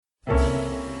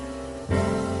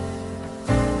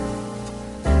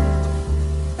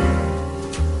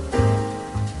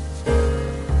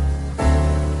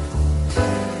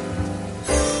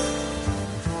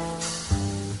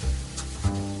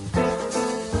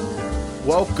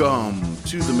Welcome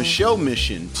to the Michelle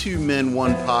Mission, Two Men,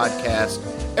 One Podcast,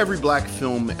 every black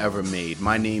film ever made.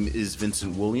 My name is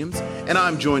Vincent Williams, and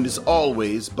I'm joined as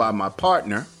always by my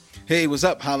partner. Hey, what's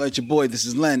up? Holla at your boy. This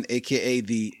is Len, a.k.a.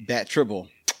 the Bat Tribble.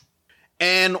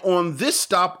 And on this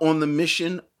stop on the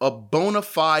mission, a bona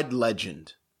fide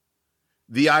legend.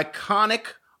 The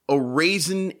iconic A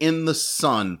Raisin in the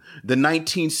Sun, the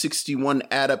 1961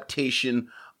 adaptation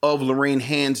of Lorraine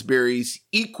Hansberry's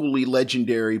equally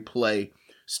legendary play,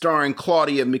 starring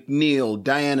Claudia McNeil,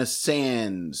 Diana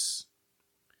Sands,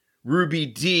 Ruby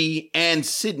Dee, and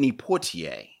Sidney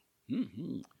Poitier.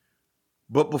 Mm-hmm.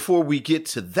 But before we get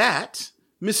to that,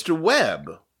 Mr.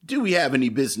 Webb, do we have any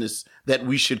business that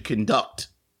we should conduct?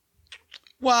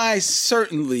 Why,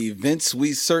 certainly, Vince.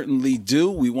 We certainly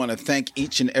do. We want to thank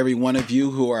each and every one of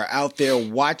you who are out there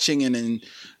watching and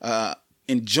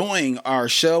enjoying our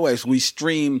show as we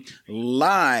stream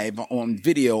live on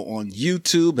video on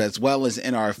YouTube as well as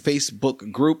in our Facebook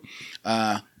group.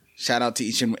 Shout out to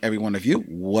each and every one of you.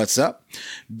 What's up?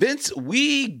 Vince,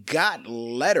 we got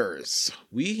letters.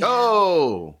 We've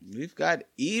got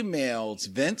emails,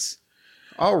 Vince.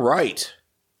 All right.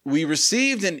 We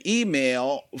received an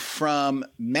email from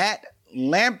Matt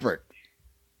Lampert.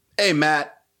 Hey,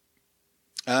 Matt.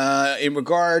 In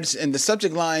the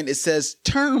subject line, it says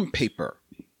term paper.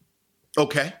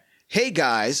 Okay. Hey,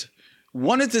 guys.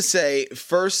 Wanted to say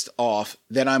first off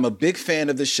that I'm a big fan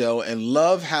of the show and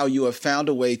love how you have found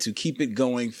a way to keep it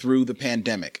going through the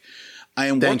pandemic.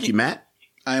 Thank you, Matt.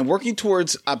 I am working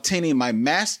towards obtaining my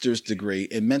master's degree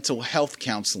in mental health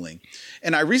counseling,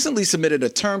 and I recently submitted a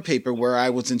term paper where I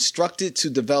was instructed to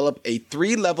develop a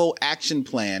 3-level action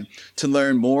plan to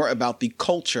learn more about the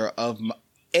culture of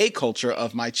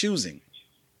my choosing.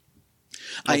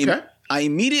 Okay. I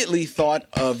immediately thought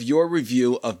of your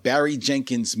review of Barry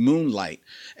Jenkins' Moonlight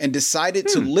and decided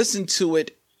to listen to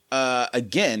it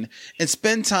again and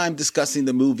spend time discussing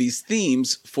the movie's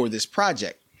themes for this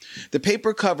project. The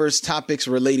paper covers topics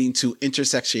relating to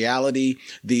intersectionality,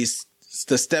 the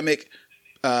systemic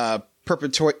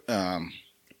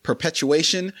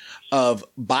perpetuation of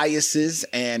biases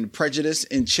and prejudice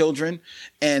in children,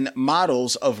 and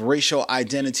models of racial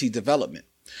identity development.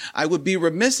 I would be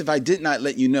remiss if I did not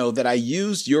let you know that I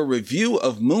used your review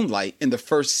of Moonlight in the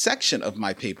first section of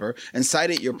my paper and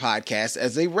cited your podcast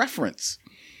as a reference.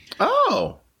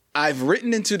 Oh. I've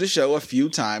written into the show a few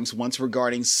times, once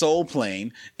regarding Soul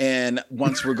Plane and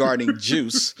once regarding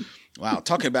Juice. Wow,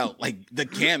 talking about like the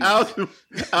cameo.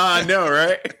 I know,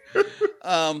 right?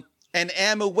 And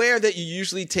am aware that you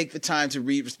usually take the time to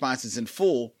read responses in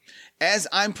full. As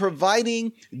I'm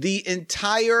providing the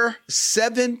entire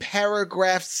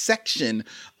 7-paragraph section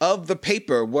of the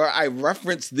paper where I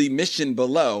reference the mission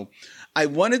below, I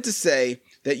wanted to say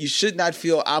that you should not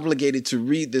feel obligated to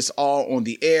read this all on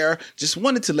the air. Just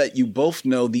wanted to let you both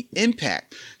know the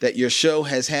impact that your show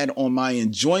has had on my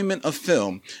enjoyment of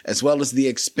film, as well as the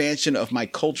expansion of my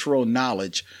cultural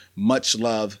knowledge. Much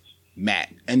love,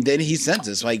 Matt. And then he sends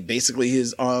us like basically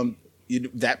his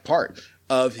that part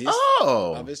of his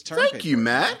term thank paper. you,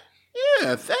 Matt.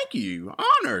 Yeah, thank you.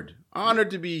 Honored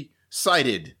to be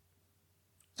cited.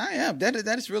 I am. That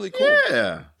is really cool.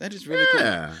 Yeah, that is really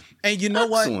cool. And you know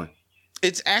what?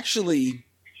 It's actually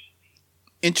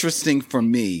interesting for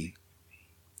me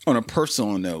on a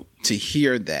personal note to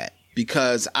hear that,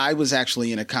 because I was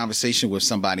actually in a conversation with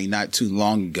somebody not too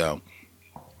long ago,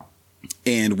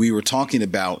 and we were talking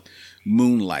about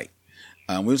Moonlight.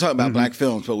 We were talking about black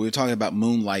films, but we were talking about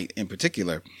Moonlight in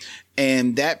particular.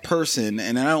 And that person,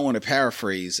 and I don't want to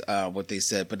paraphrase what they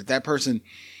said, but that person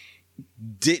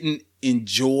didn't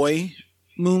enjoy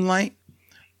Moonlight.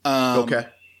 Okay.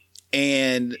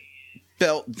 And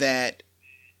felt that,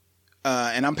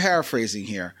 and I'm paraphrasing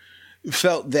here,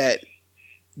 felt that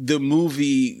the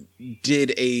movie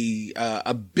did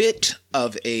a bit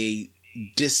of a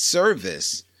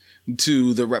disservice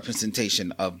to the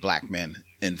representation of black men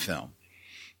in film.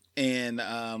 And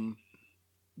I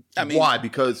mean, why?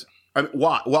 Because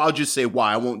why? Well, I'll just say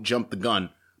why. I won't jump the gun,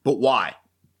 but why?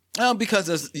 Because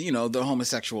of the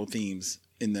homosexual themes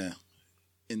in the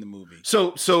movie.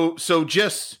 So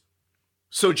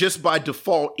just by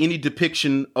default, any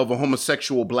depiction of a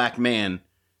homosexual black man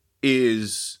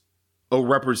is a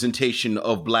representation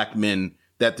of black men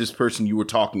that this person you were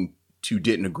talking to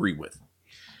didn't agree with.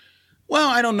 Well,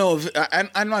 I don't know if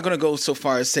I'm not going to go so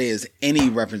far as say as any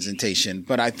representation,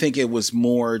 but I think it was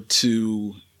more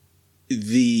to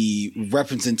the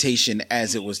representation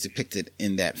as it was depicted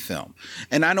in that film.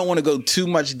 And I don't want to go too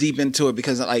much deep into it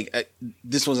because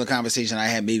this was a conversation I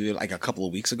had maybe like a couple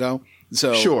of weeks ago.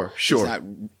 So sure.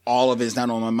 All of it's not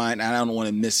on my mind. And I don't want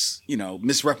to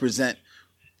misrepresent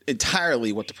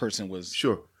entirely what the person was.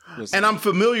 Sure. And I'm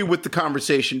familiar with the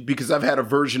conversation because I've had a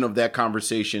version of that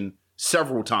conversation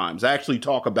several times. I actually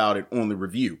talk about it on the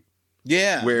review.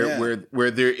 Yeah.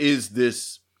 Where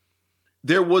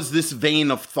there was this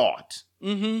vein of thought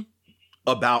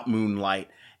about Moonlight.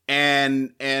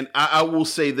 And I will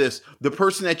say this, the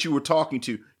person that you were talking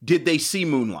to, did they see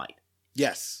Moonlight?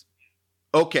 Yes.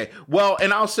 Okay. Well,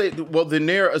 and I'll say, then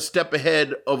they're a step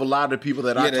ahead of a lot of people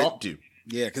that I talk to.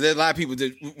 Yeah, because there's a lot of people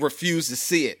that refuse to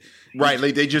see it. Right,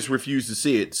 like they just refuse to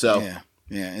see it. So yeah,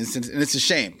 and it's a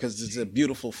shame because it's a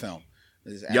beautiful film.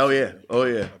 Oh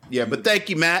yeah. But thank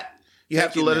you, Matt. You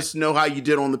have to let us know how you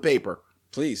did on the paper.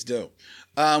 Please do.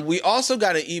 We also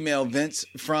got an email, Vince,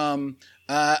 from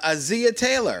Azia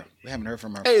Taylor. We haven't heard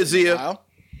from her. Hey, Azia.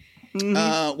 In a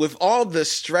while. With all the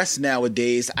stress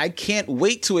nowadays, I can't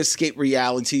wait to escape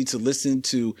reality to listen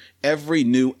to every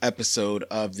new episode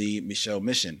of the Michelle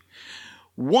Mission.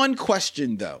 One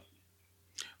question, though.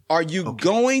 Are you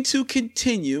going to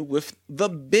continue with the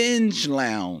binge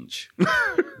lounge?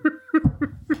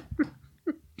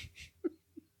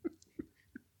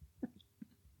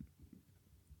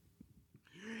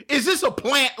 Is this a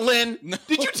plant, Len? No.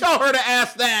 Did you tell her to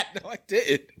ask that?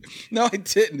 No, I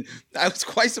didn't. I was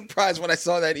quite surprised when I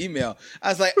saw that email. I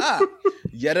was like,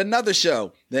 yet another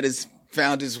show that has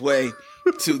found its way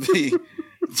to the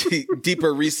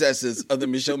deeper recesses of the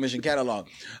Michelle Mission catalog.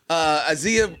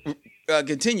 Azia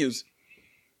continues,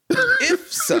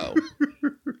 if so,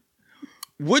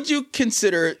 would you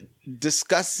consider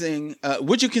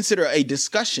a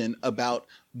discussion about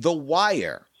The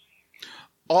Wire?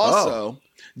 Also,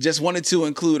 just wanted to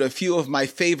include a few of my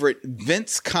favorite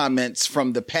Vince comments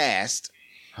from the past.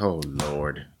 Oh,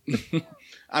 Lord.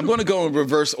 I'm going to go in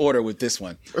reverse order with this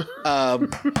one.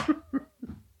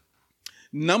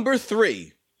 Number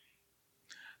 3.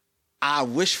 I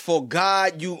wish for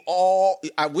God you call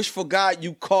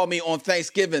me on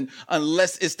Thanksgiving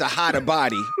unless it's to hide a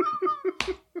body.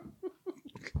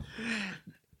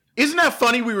 Isn't that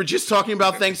funny? We were just talking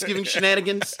about Thanksgiving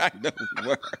shenanigans. I know we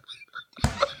were.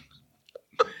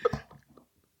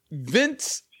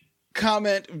 Vince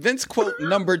quote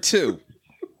number 2.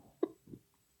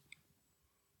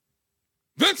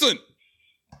 Vincent,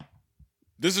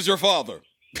 this is your father.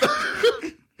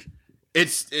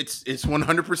 It's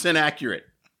 100% accurate.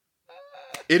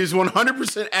 It is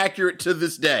 100% accurate to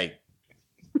this day.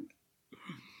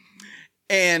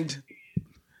 And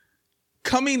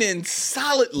coming in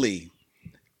solidly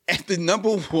at the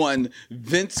number 1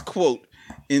 Vince quote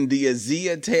in the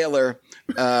Azia Taylor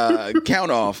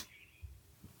count off.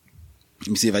 Let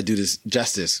me see if I do this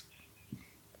justice.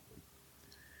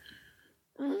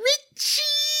 Richie.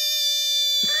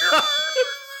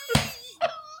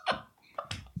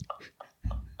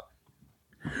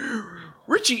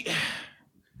 Richie,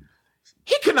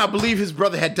 he could not believe his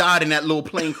brother had died in that little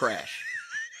plane crash.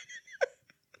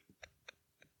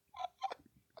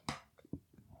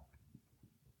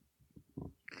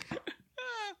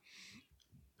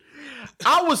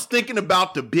 I was thinking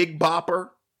about the Big Bopper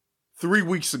 3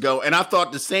 weeks ago, and I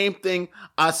thought the same thing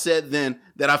I said then,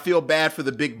 that I feel bad for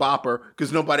the Big Bopper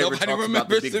because nobody ever talks about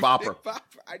the Big Bopper.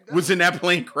 Was in that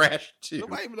plane crash too.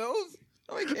 Nobody knows.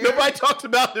 Nobody talks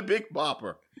about the Big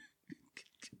Bopper.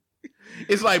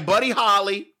 It's like Buddy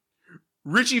Holly,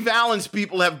 Richie Valens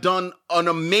people have done an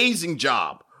amazing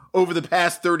job over the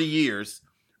past 30 years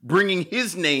bringing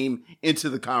his name into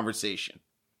the conversation.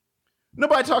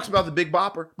 Nobody talks about the Big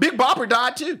Bopper. Big Bopper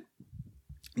died too.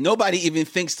 Nobody even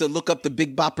thinks to look up the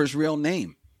Big Bopper's real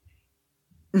name.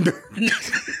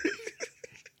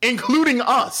 Including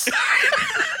us.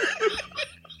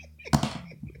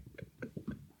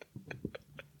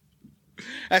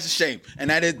 That's a shame. And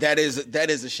that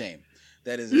is a shame.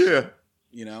 That is a shame,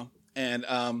 you know? And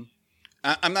I'm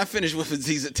not finished with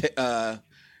Aziz's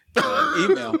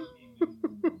email.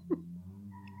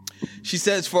 She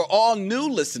says, for all new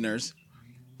listeners,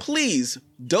 please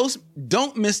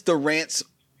don't miss the rants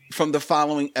from the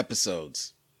following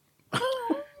episodes.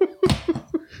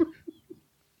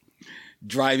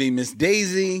 Driving Miss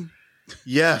Daisy.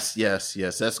 Yes.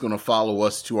 That's going to follow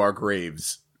us to our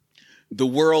graves. The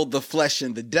World, the Flesh,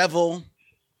 and the Devil.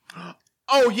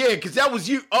 Oh, yeah, because that was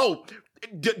you. Oh,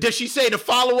 does she say the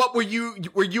follow-up where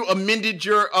you amended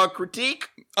your critique?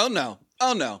 Oh, no.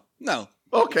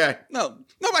 Okay. No,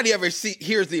 nobody ever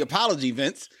hears the apology,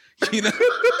 Vince. You know,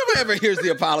 nobody ever hears the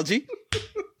apology.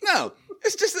 No,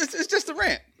 it's just a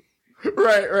rant.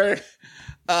 Right.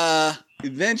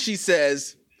 Then she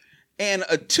says, and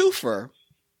a twofer,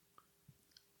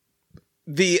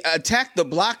 the Attack the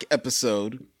Block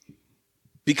episode,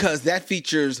 because that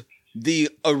features the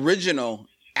original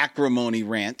acrimony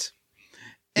rant,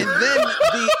 and then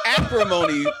the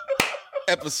acrimony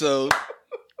episode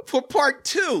for part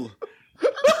 2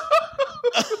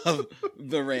 of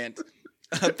the rant.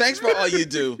 Thanks for all you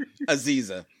do,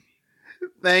 Aziza.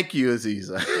 Thank you,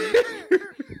 Aziza.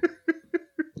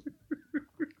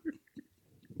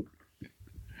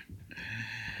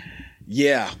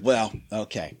 Yeah, well,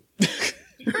 okay.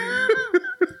 What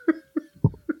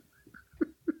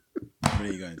are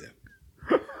you going to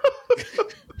do?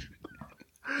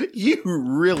 You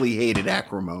really hated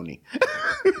acrimony.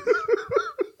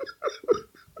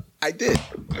 I did.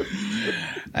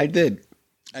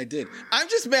 I'm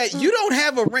just mad. You don't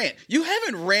have a rant. You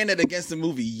haven't ranted against the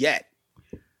movie yet.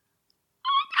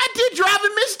 I did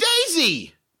Driving Miss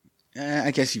Daisy.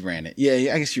 I guess you ran it.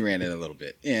 Yeah, I guess you ran it a little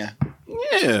bit. Yeah.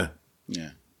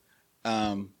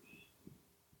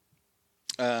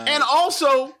 And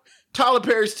also, Tyler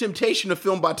Perry's Temptation, a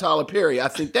film by Tyler Perry. I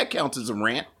think that counts as a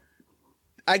rant.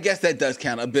 I guess that does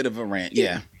count. A bit of a rant.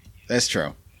 Yeah. That's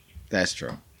true. That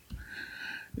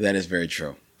is very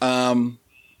true.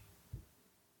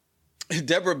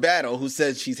 Deborah Battle, who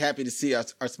says she's happy to see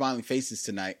our smiling faces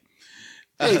tonight.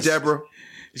 Hey, Deborah.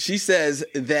 She says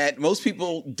that most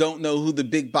people don't know who the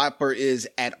Big Bopper is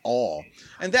at all.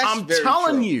 And that's I'm very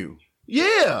telling true. you.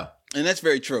 Yeah. And that's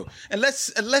very true. And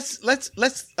let's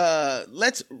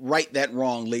right that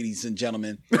wrong, ladies and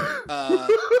gentlemen. We're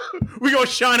going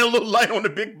to shine a little light on the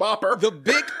Big Bopper. The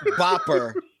Big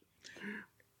Bopper,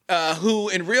 who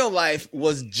in real life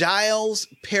was Giles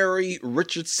Perry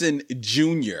Richardson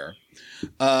Jr.,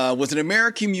 was an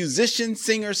American musician,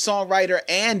 singer, songwriter,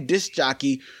 and disc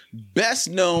jockey, best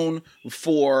known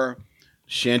for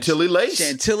Chantilly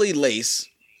Lace,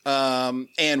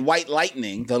 and White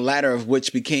Lightning, the latter of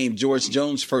which became George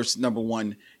Jones' first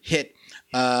 #1 hit.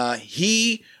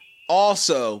 He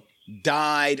also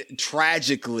died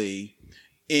tragically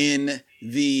in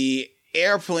the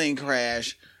airplane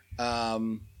crash back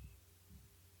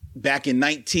in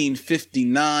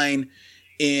 1959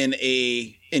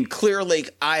 in Clear Lake,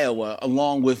 Iowa,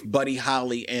 along with Buddy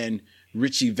Holly and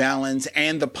Richie Valens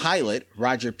and the pilot,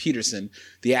 Roger Peterson.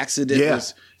 The accident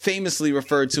was famously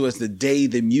referred to as the day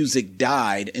the music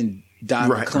died in Don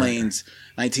McLean's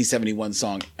 1971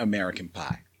 song, American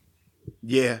Pie.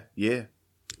 Yeah.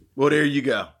 Well, there you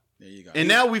go. And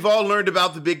now we've all learned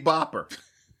about the Big Bopper.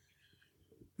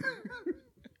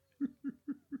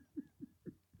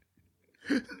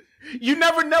 You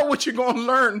never know what you're going to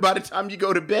learn by the time you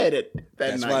go to bed at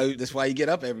that night. That's why you get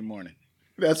up every morning.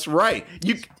 That's right.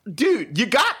 You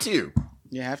got to.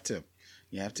 You have to.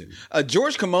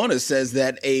 George Kimona says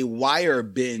that a Wire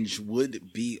binge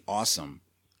would be awesome.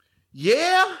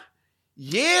 Yeah.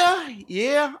 You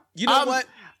know what?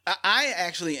 I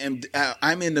actually am.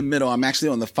 I'm in the middle. I'm actually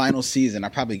on the final season. I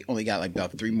probably only got like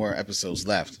about 3 more episodes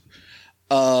left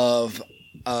of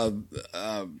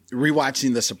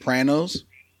rewatching The Sopranos.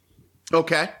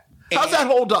 Okay. How's that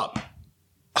hold up?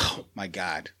 Oh my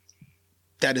God.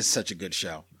 That is such a good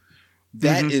show.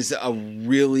 That is a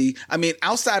really, I mean,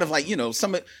 outside of like,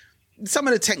 some of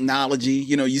the technology,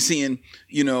 you seeing,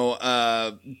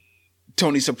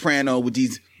 Tony Soprano with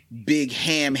these big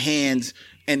ham hands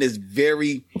and this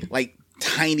very like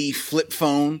tiny flip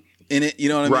phone in it. You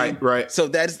know what I mean? Right. So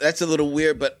that's a little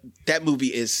weird, but that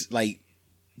movie is like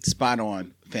spot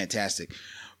on, fantastic.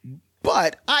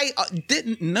 But I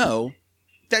didn't know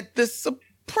that The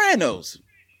Sopranos,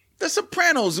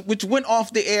 which went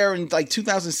off the air in like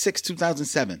 2006,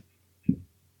 2007,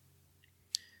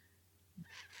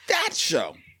 that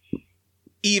show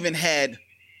even had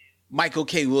Michael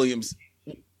K. Williams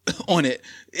on it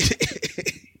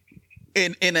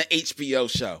in an HBO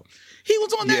show. He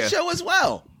was on that show as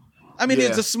well. I mean,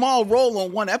 it's a small role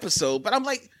on one episode, but I'm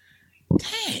like,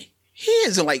 dang, he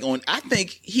isn't like on. I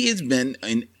think he has been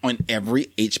on every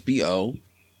HBO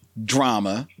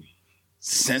drama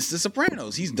since The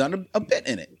Sopranos. He's done a bit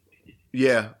in it.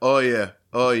 Yeah. Oh yeah.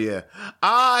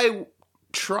 I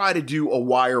try to do a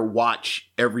Wire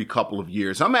watch every couple of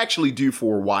years. I'm actually due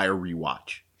for a Wire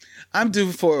rewatch. I'm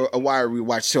due for a Wire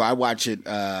rewatch too. I watch it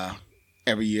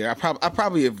every year. I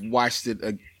probably have watched it.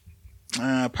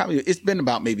 Probably it's been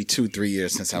about maybe 2-3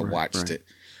 years since I watched it.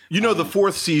 The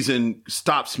 4th season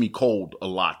stops me cold a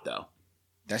lot though.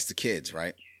 That's the kids,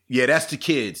 right? Yeah, that's the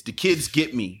kids. The kids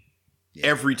get me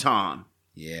every time.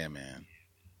 Yeah, man.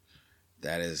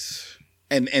 That is,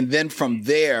 and then from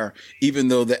there, even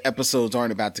though the episodes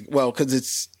aren't about to, because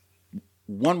it's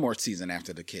one more season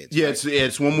after the kids. Yeah, right?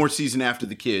 it's one more season after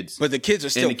the kids. But the kids are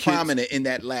still prominent in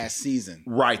that last season.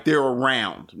 Right, they're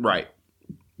around. Right.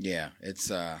 Yeah, it's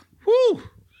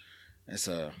It's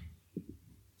a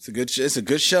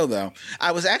good show though.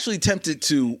 I was actually tempted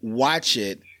to watch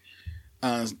it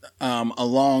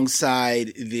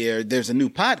alongside there's a new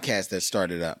podcast that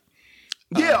started up.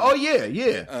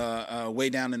 Way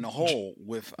down in the hole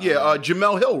with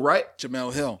Jamel Hill, right?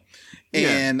 Jamel Hill,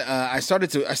 and I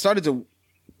started to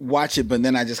watch it, but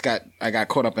then I got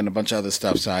caught up in a bunch of other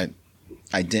stuff, so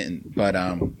I didn't. But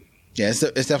it's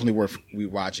definitely worth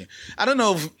rewatching. I don't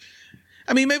know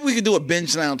maybe we could do a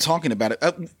binge lounge talking about it.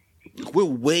 We're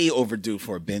way overdue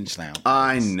for a binge lounge.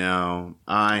 I know.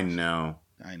 And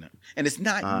it's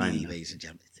not me, ladies and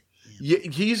gentlemen. Yeah,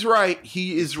 he's right.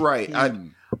 He is right.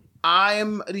 I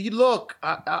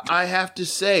have to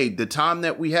say, the time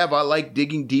that we have, I like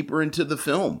digging deeper into the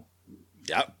film.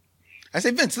 Yep. I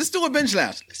say, Vince, let's do a binge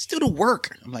lounge. Let's do the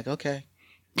work. I'm like, okay.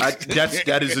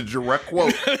 That is a direct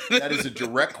quote. That is a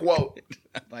direct quote.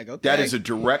 I'm like, okay. That is a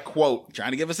direct quote.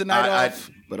 Trying to give us a night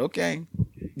off, but okay.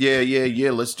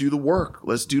 Yeah. Let's do the work.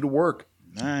 All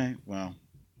right. Well,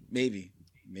 maybe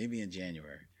in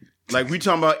January. Like we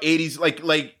talking about 80s, like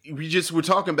we're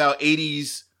talking about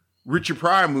 80s Richard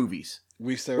Pryor movies.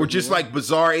 Or just like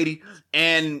bizarre 80s.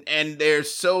 And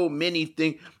there's so many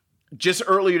things. Just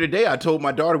earlier today, I told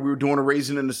my daughter we were doing a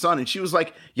Raisin in the Sun, and she was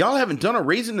like, y'all haven't done a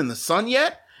Raisin in the Sun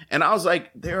yet? And I was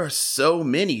like, there are so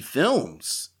many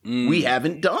films we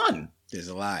haven't done. There's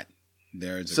a lot.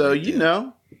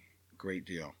 Great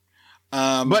deal.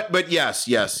 But yes.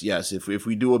 If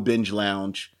we do a binge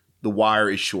lounge, The Wire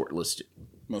is shortlisted.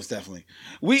 Most definitely.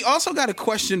 We also got a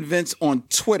question, Vince, on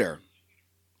Twitter.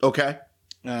 Okay.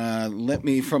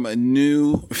 From a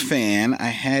new fan. I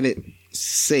had it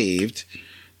saved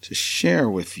to share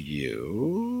with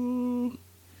you.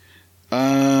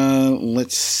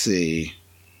 Let's see.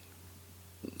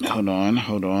 Hold on.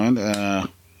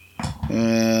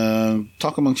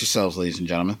 Talk amongst yourselves, ladies and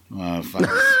gentlemen.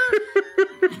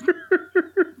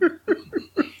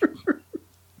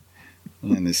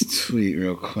 Find this tweet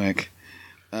real quick.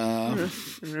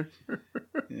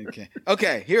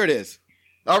 Okay, here it is.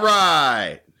 All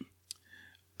right.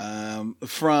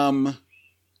 From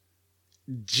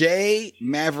J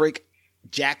Maverick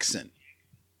Jackson.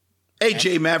 Hey,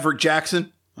 J Maverick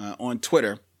Jackson. On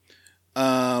Twitter.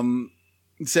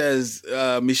 It says,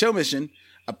 Michelle Mission,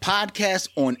 a podcast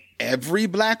on every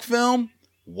black film?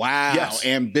 Wow, yes.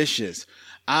 Ambitious.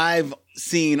 I've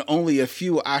seen only a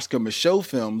few Oscar Michaud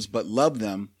films, but love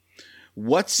them.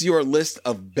 What's your list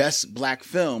of best black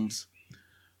films?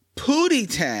 Pootie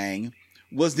Tang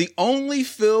was the only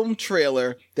film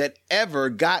trailer that ever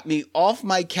got me off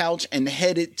my couch and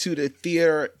headed to the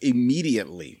theater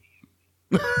immediately.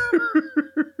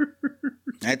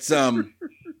 That's I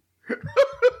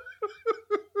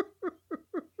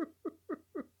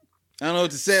don't know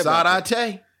what to say about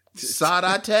that.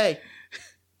 Sadate.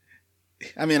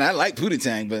 I mean, I like Pootie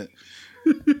Tang, but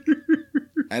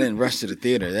I didn't rush to the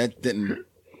theater. That didn't.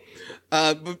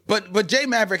 But Jay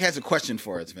Maverick has a question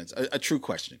for us, Vince. A true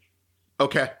question.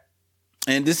 Okay.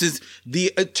 And this is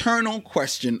the eternal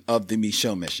question of the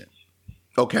Michelle Mission.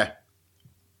 Okay.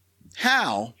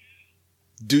 How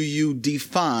do you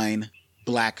define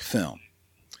black film?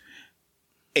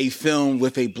 A film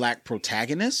with a black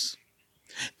protagonist?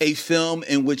 A film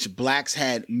in which blacks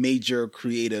had major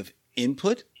creative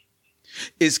input?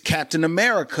 Is Captain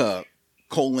America,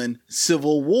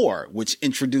 Civil War, which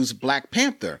introduced Black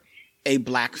Panther, a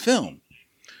black film?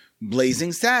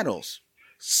 Blazing Saddles,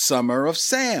 Summer of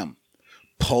Sam,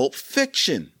 Pulp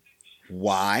Fiction.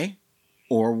 Why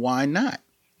or why not?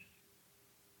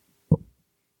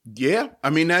 Yeah, I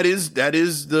mean that is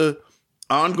the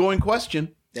ongoing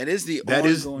question. That is the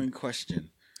ongoing question.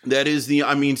 That is the.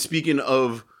 I mean, speaking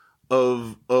of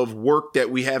work that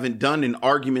we haven't done and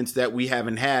arguments that we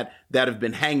haven't had that have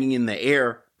been hanging in the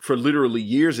air for literally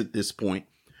years at this point.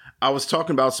 I was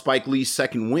talking about Spike Lee's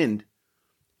Second Wind.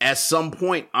 At some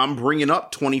point, I'm bringing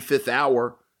up 25th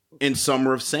Hour and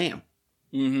Summer of Sam.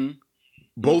 Mm-hmm.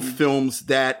 Both films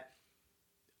that,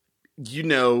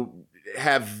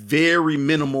 have very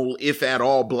minimal, if at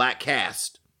all, black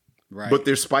cast. Right. But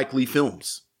they're Spike Lee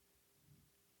films.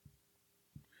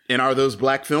 And are those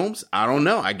black films? I don't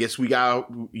know. I guess we got,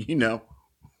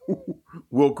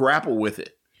 we'll grapple with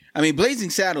it. I mean, Blazing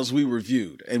Saddles we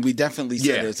reviewed, and we definitely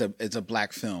said it's a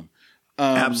black film.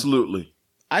 Absolutely.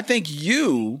 I think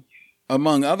you,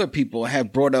 among other people,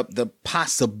 have brought up the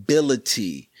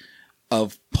possibility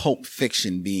of Pulp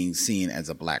Fiction being seen as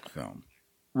a black film.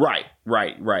 Right.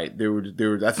 There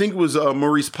were. I think it was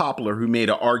Maurice Poplar who made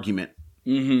an argument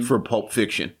for Pulp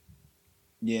Fiction.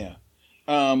 Yeah.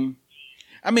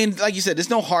 I mean, like you said, there's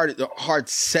no hard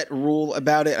set rule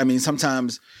about it. I mean,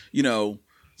 sometimes you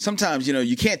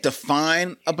can't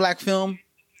define a black film.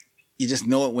 You just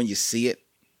know it when you see it.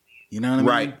 You know what I mean?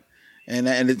 Right.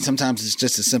 sometimes it's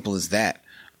just as simple as that,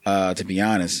 to be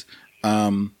honest.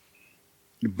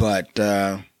 But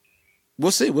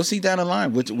we'll see. We'll see down the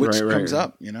line which comes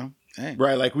up. Hey.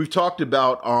 Right, like we've talked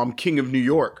about King of New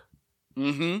York.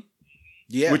 Mm-hmm.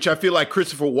 Yeah. Which I feel like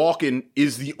Christopher Walken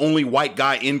is the only white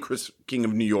guy in King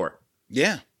of New York.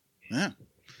 Yeah. Yeah.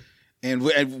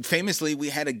 And famously, we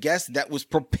had a guest that was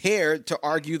prepared to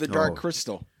argue the Dark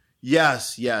Crystal.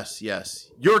 Yes.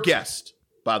 Your guest,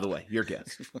 by the way. Your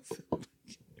guest.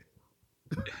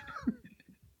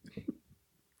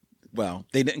 Well,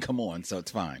 they didn't come on, so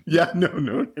it's fine. Yeah, no,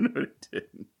 they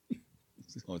didn't.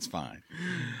 So it's fine.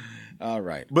 All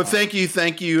right. But thank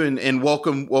you, and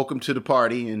welcome to the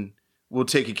party, and we'll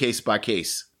take it case by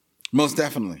case. Most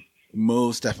definitely.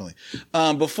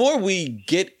 Before we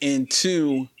get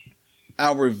into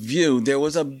our review, there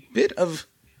was a bit of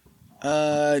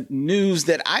news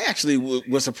that I actually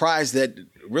was surprised that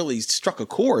really struck a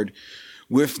chord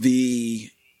with the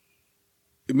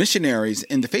missionaries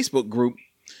in the Facebook group.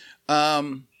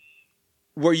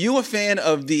 Were you a fan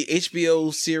of the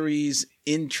HBO series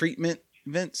In Treatment,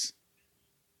 Vince?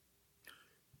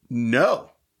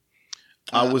 No,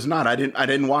 I was not. I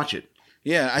didn't watch it.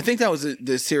 Yeah, I think that was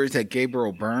the series that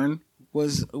Gabriel Byrne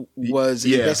was.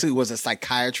 He basically was a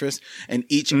psychiatrist, and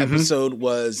each episode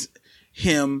was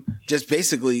him just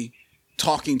basically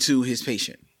talking to his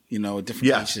patient. A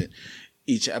different patient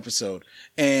each episode,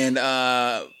 and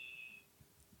HBO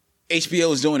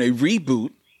is doing a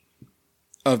reboot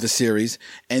of the series,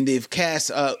 and they've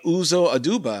cast Uzo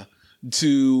Aduba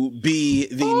to be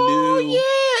the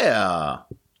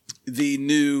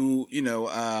new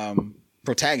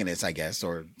protagonist, I guess,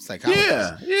 or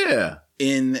psychologist. Yeah.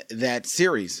 In that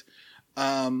series,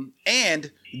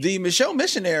 and the Michelle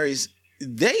missionaries,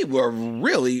 they were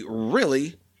really,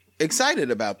 really excited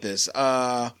about this.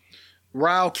 Raul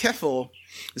Keffel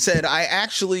said, "I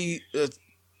actually."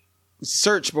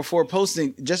 Search before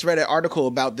posting, just read an article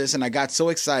about this and I got so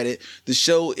excited. The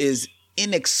show is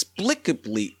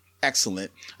inexplicably excellent.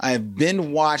 I have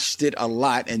watched it a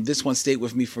lot, and this one stayed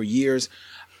with me for years.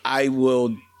 I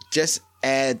will just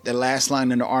add the last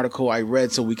line in the article I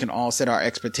read so we can all set our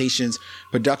expectations.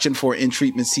 Production for In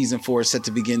Treatment Season 4 is set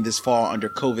to begin this fall under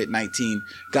COVID-19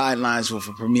 guidelines with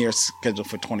a premiere scheduled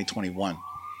for 2021.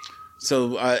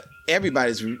 So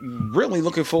everybody's really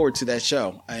looking forward to that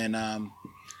show. And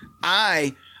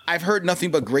I've heard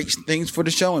nothing but great things for the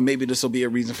show, and maybe this will be a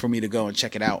reason for me to go and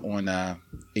check it out on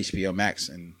HBO Max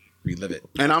and relive it.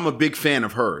 And I'm a big fan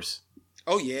of hers.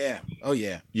 Oh yeah.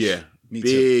 Yeah, me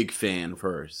big too. fan of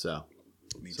hers. So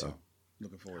me too.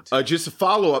 Looking forward to it. Just a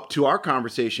follow up to our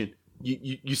conversation.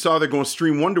 You saw they're going to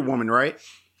stream Wonder Woman, right?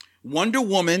 Wonder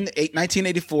Woman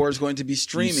 1984 is going to be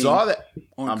streaming. You saw that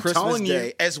on Christmas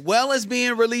Day, as well as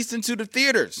being released into the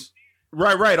theaters.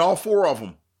 Right. All 4 of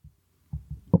them.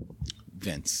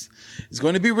 Vince. It's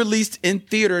going to be released in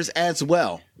theaters as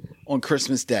well on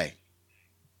Christmas Day.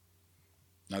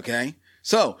 Okay?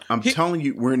 So I'm telling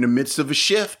you, we're in the midst of a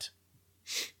shift.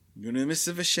 You're in the midst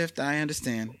of a shift. I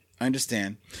understand.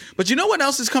 But you know what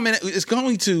else is coming? Is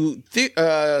going to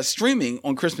streaming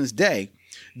on Christmas Day?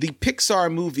 The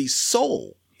Pixar movie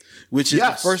Soul, which is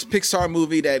the first Pixar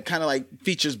movie that kind of like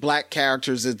features black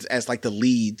characters as like the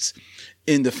leads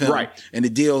in the film. Right. And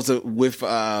it deals with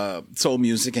soul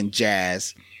music and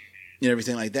jazz and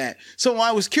everything like that. So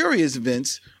I was curious,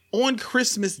 Vince, on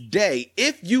Christmas Day,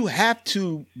 if you have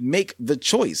to make the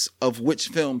choice of which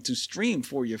film to stream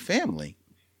for your family.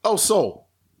 Oh, Soul.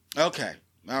 Okay.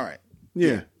 All right.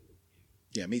 Yeah.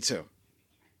 Yeah, me too.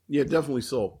 Yeah, definitely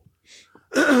Soul.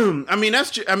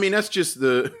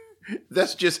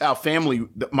 That's just how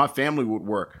my family would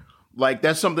work. Like,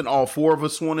 that's something all 4 of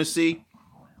us want to see.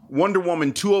 Wonder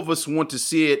Woman, 2 of us want to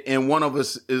see it, and 1 of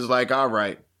us is like, all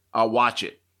right, I'll watch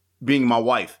it, being my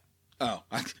wife. Oh,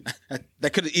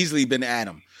 that could have easily been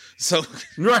Adam. So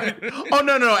right. Oh,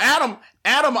 no. Adam,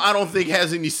 I don't think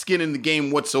has any skin in the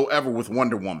game whatsoever with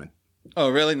Wonder Woman. Oh,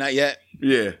 really? Not yet?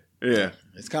 Yeah.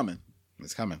 It's coming.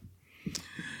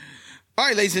 All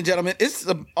right, ladies and gentlemen, it's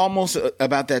almost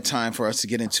about that time for us to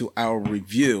get into our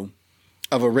review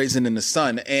of A Raisin in the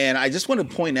Sun. And I just want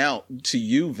to point out to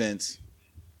you, Vince,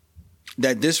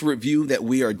 that this review that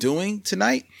we are doing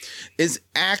tonight is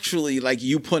actually, like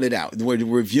you pointed out, we're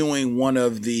reviewing one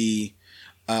of the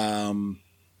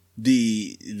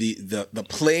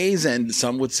plays, and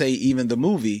some would say even the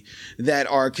movie, that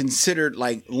are considered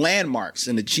like landmarks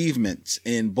and achievements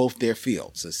in both their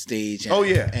fields, the stage and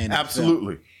and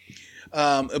absolutely.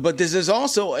 But this is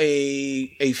also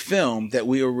a film that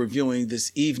we are reviewing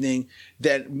this evening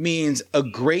that means a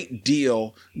great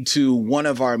deal to one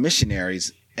of our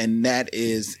missionaries, and that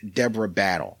is Deborah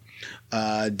Battle.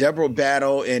 Deborah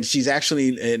Battle, and she's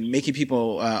actually making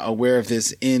people aware of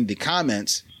this in the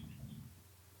comments,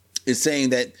 is saying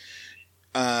that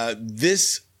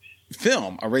this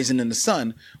film, A Raisin in the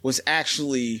Sun, was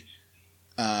actually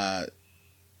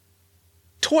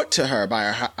taught to her by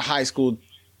a high school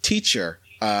teacher,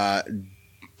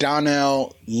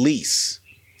 Donnell Lease.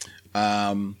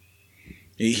 That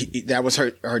was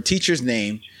her teacher's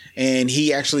name, and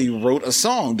he actually wrote a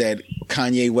song that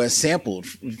Kanye West sampled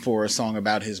for a song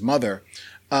about his mother.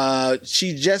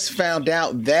 She just found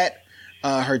out that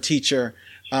her teacher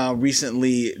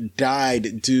recently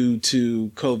died due to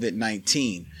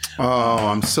COVID-19. Oh,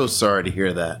 I'm so sorry to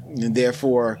hear that. And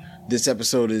therefore, this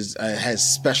episode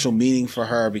has special meaning for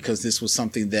her because this was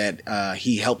something that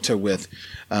he helped her with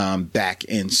back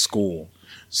in school.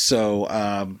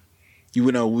 So,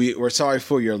 we're sorry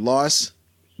for your loss,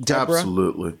 Deborah.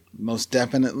 Absolutely. Most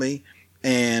definitely.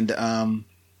 And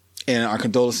our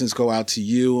condolences go out to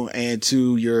you and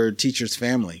to your teacher's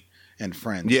family and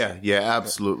friends. Yeah,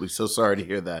 absolutely. So sorry to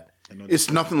hear that. It's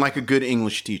nothing like a good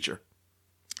English teacher.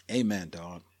 Amen,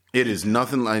 dog. It is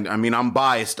nothing like, I mean, I'm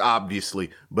biased, obviously,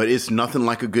 but it's nothing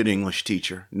like a good English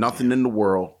teacher. Nothing in the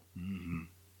world. Mm-hmm.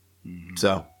 Mm-hmm.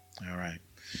 So. All right.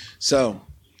 So,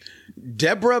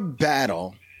 Deborah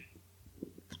Battle,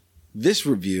 this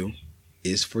review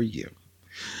is for you.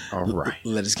 All right.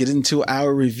 Let us get into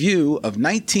our review of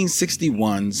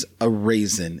 1961's A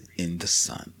Raisin in the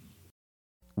Sun.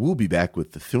 We'll be back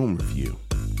with the film review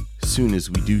as soon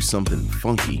as we do something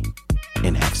funky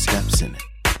and have steps in it.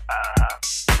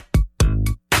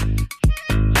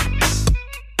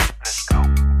 Let's go.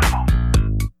 Come on.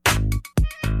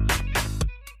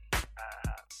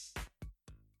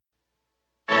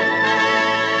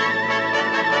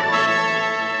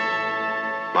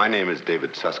 My name is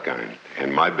David Susskind,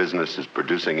 and my business is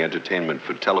producing entertainment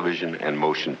for television and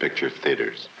motion picture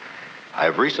theaters. I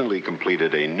have recently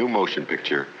completed a new motion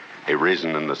picture, A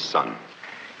Raisin in the Sun.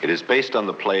 It is based on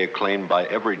the play acclaimed by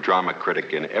every drama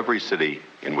critic in every city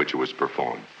in which it was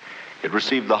performed. It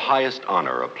received the highest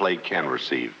honor a play can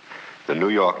receive, the New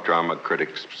York Drama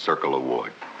Critics Circle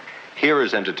Award. Here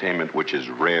is entertainment which is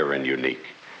rare and unique,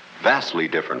 vastly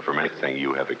different from anything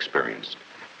you have experienced.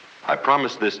 I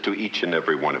promise this to each and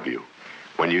every one of you.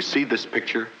 When you see this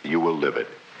picture, you will live it.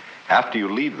 After you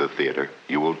leave the theater,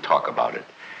 you will talk about it.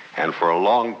 And for a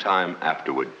long time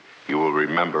afterward, you will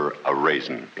remember A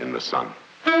Raisin in the Sun.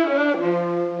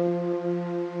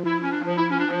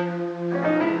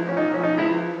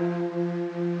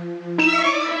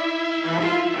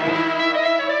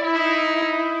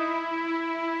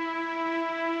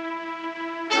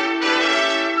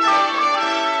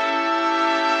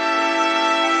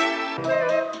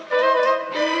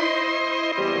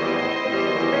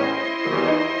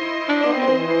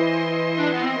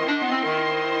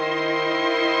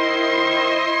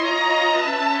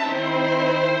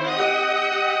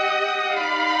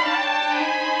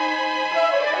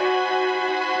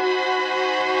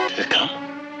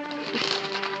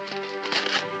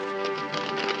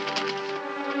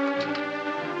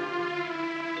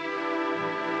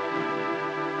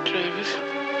 Travis,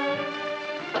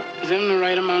 is them the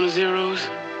right amount of zeros?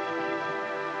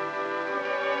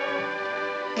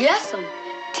 Yes,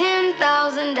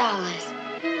 $10,000.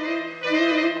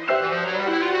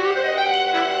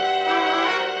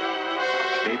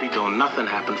 Baby, don't nothing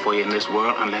happen for you in this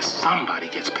world unless somebody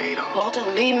gets paid off. Walter,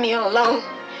 leave me alone.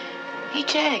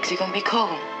 Eat your eggs, you're gonna be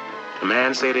cold. The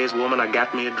man say to his woman, I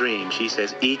got me a dream. She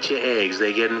says, eat your eggs,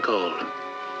 they getting cold.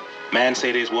 Man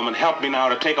say to his woman, help me now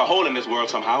to take a hole in this world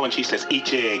somehow, and she says,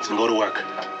 eat your eggs and go to work.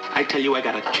 I tell you, I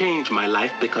gotta change my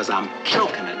life because I'm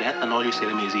choking to death, and all you say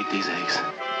to me is eat these eggs.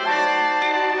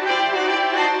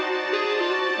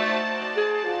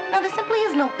 Now, there simply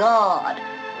is no God.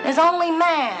 There's only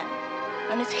man,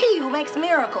 and it's he who makes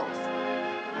miracles.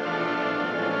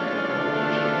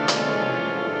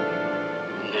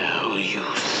 Now you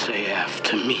say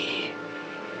after me.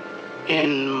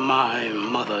 In my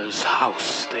mother's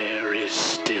house there is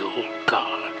still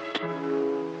God.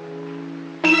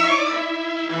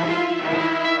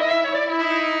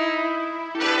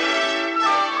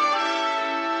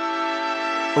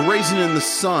 A Raisin in the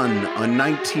Sun, a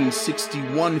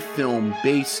 1961 film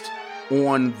based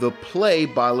on the play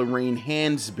by Lorraine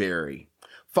Hansberry,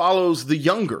 follows the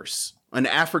Youngers, an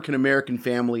African-American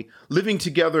family living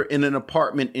together in an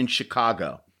apartment in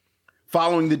Chicago.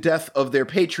 Following the death of their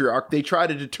patriarch, they try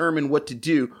to determine what to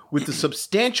do with the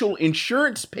substantial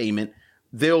insurance payment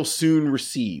they'll soon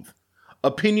receive.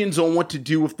 Opinions on what to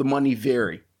do with the money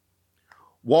vary.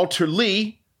 Walter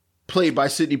Lee, played by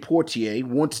Sidney Poitier,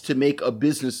 wants to make a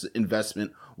business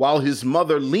investment, while his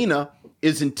mother, Lena,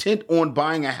 is intent on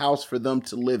buying a house for them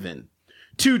to live in.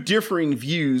 Two differing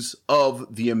views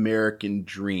of the American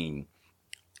dream.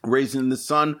 Raisin in the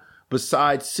Sun,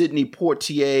 besides Sidney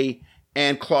Poitier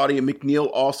and Claudia McNeil,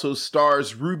 also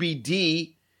stars Ruby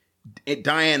Dee,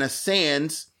 Diana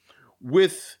Sands,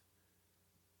 with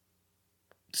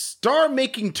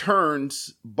star-making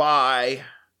turns by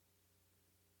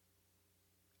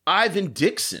Ivan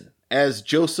Dixon as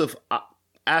Joseph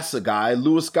Assagai,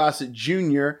 Louis Gossett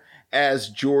Jr. as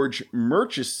George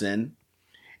Murchison.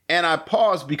 And I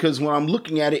paused because when I'm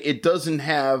looking at it, it doesn't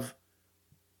have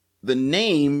the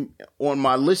name on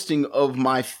my listing of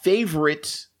my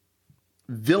favorite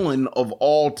villain of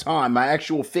all time, my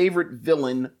actual favorite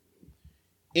villain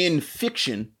in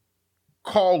fiction,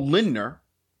 Carl Lindner,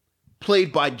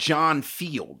 played by John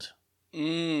Field.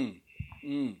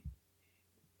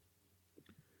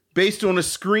 Based on a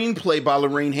screenplay by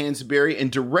Lorraine Hansberry and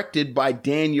directed by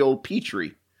Daniel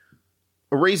Petrie.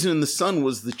 A Raisin in the Sun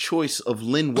was the choice of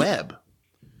Lynn Webb.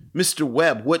 Mr.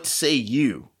 Webb, what say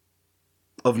you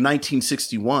of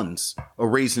 1961's A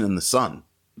Raisin in the Sun?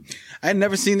 I had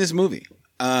never seen this movie.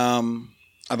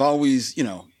 I've always,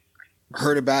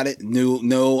 heard about it,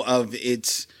 know of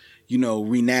its,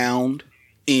 renowned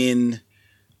in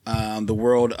the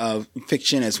world of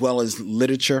fiction as well as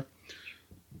literature.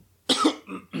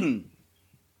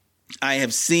 I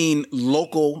have seen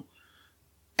local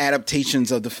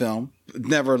adaptations of the film,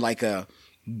 never like a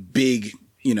big,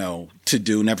 to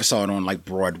do. Never saw it on like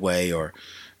Broadway or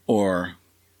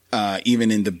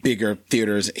even in the bigger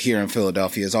theaters here in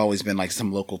Philadelphia. It's always been like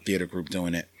some local theater group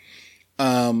doing it.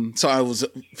 So I was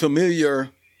familiar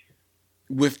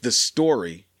with the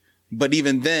story, but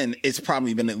even then it's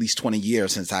probably been at least 20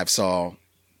 years since I've saw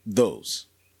those.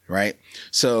 Right.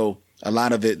 So a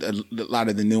lot of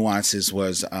the nuances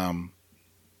was,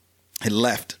 had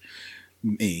left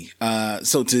me.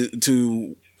 So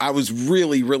I was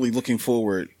really, really looking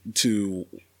forward to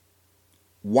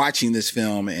watching this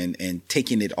film and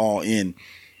taking it all in.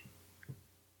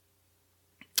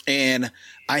 And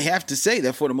I have to say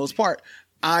that for the most part,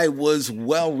 I was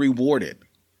well rewarded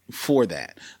for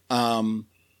that.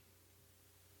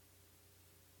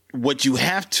 What you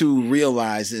have to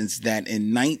realize is that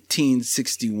in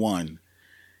 1961,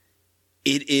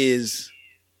 it is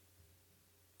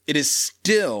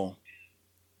still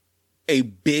a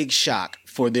big shock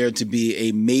for there to be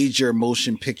a major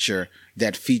motion picture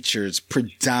that features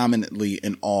predominantly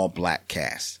an all black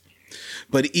cast.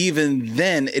 But even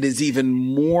then, it is even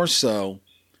more so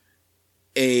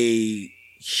a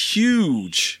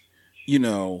huge,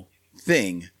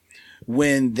 thing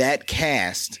when that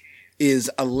cast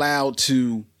is allowed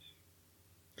to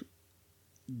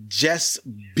just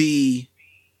be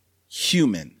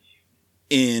human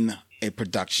in a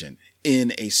production,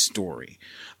 in a story.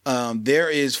 There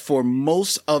is, for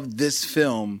most of this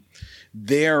film,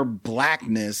 their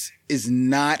blackness is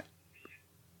not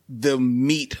the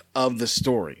meat of the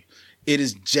story. It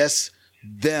is just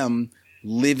them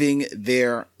living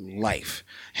their life,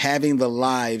 having the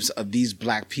lives of these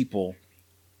black people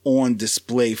on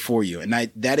display for you. And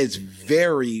that is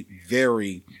very,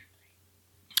 very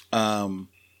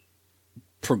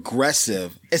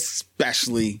progressive,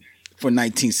 especially for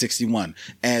 1961.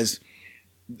 As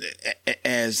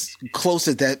close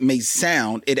as that may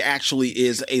sound, it actually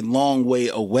is a long way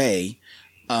away,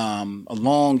 a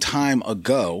long time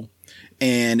ago,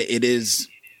 and it is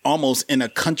almost in a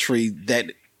country that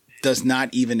does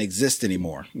not even exist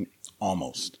anymore,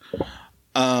 almost.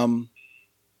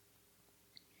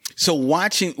 So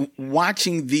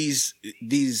watching these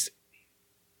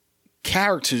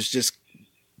characters just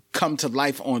come to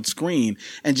life on screen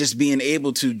and just being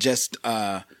able to just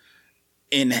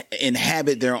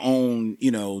inhabit their own,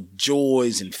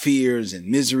 joys and fears and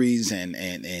miseries and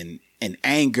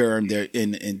anger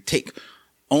and take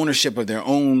ownership of their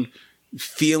own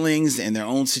feelings and their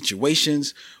own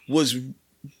situations was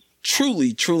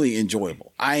truly, truly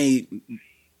enjoyable. I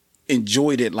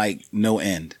enjoyed it like no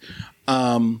end.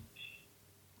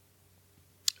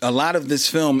 A lot of this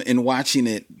film, in watching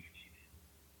it,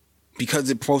 because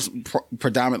it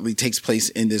predominantly takes place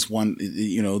in this one,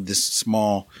 this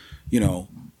small,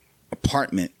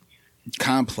 apartment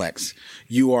complex,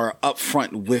 you are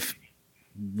upfront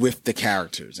with the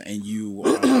characters, and you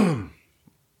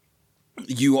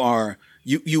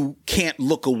can't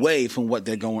look away from what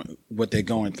they're going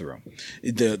through.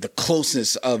 The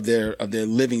closeness of their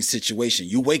living situation.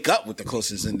 You wake up with the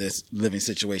closeness in this living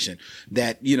situation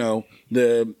that,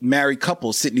 the married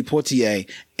couple, Sidney Poitier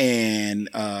and,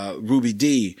 Ruby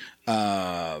Dee,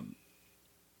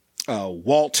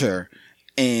 Walter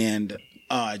and,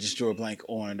 I just drew a blank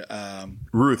on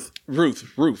Ruth.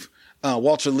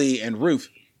 Walter Lee and Ruth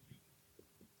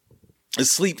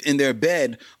asleep in their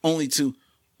bed, only to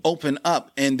open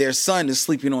up and their son is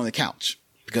sleeping on the couch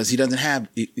because he doesn't have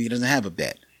a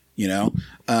bed, you know.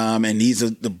 And he's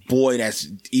the boy that's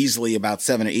easily about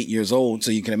 7 or 8 years old.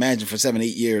 So you can imagine for 7, 8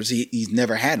 years, he's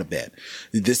never had a bed.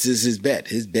 This is his bed.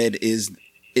 His bed is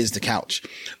the couch.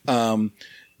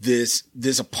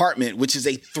 This apartment, which is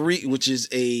a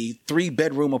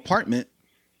 3-bedroom apartment,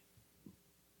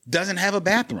 doesn't have a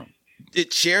bathroom.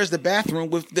 It shares the bathroom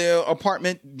with the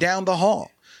apartment down the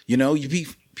hall. You know,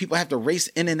 people have to race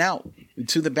in and out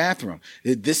to the bathroom.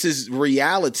 This is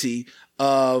reality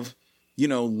of, you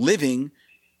know, living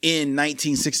in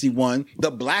 1961,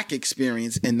 the black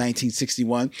experience in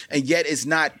 1961, and yet it's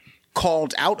not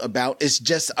called out about. It's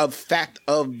just a fact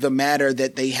of the matter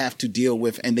that they have to deal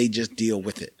with, and they just deal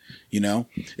with it. You know,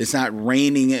 it's not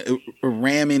ramming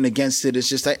against it. It's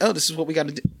just like, oh, this is what we got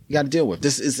to deal with.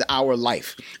 This is our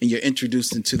life, and you're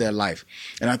introduced into their life.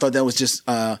 And I thought that was just,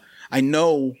 I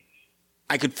know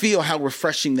I could feel how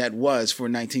refreshing that was for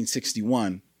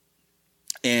 1961,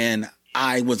 and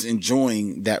I was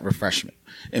enjoying that refreshment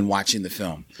in watching the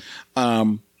film.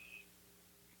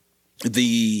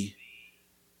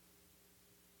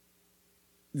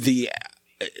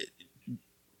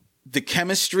 The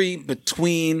chemistry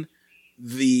between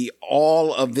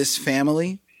all of this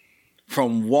family,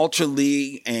 from Walter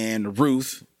Lee and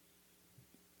Ruth,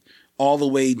 all the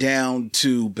way down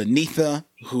to Benitha,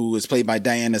 who is played by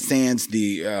Diana Sands,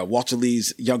 the Walter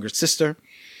Lee's younger sister,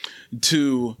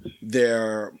 to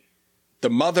the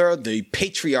mother, the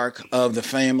patriarch of the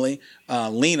family,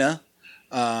 Lena,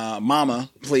 Mama,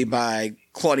 played by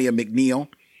Claudia McNeil,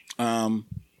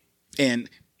 and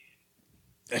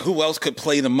who else could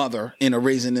play the mother in A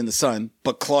Raisin in the Sun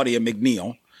but Claudia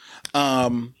McNeil?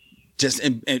 Just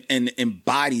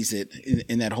embodies it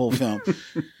in that whole film.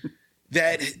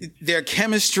 That their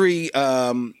chemistry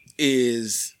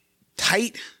is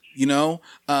tight. You know,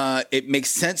 it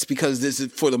makes sense because this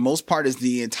is, for the most part, is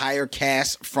the entire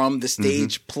cast from the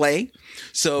stage play.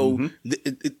 So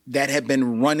that had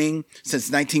been running since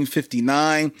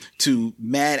 1959 to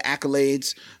mad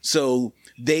accolades. So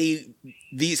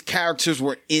these characters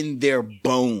were in their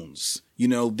bones. You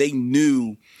know, they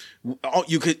knew,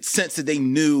 you could sense that they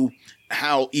knew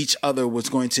how each other was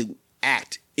going to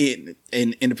act in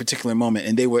a particular moment.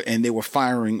 And they were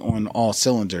firing on all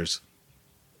cylinders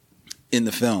in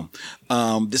the film.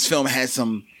 This film has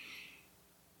some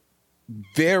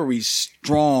very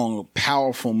strong,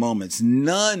 powerful moments.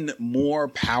 None more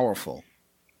powerful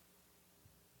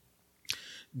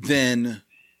than,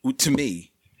 to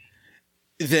me,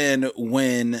 than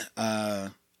when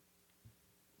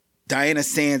Diana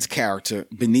Sands' character,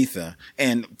 Benitha,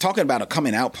 and talking about a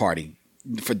coming out party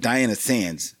for Diana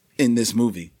Sands in this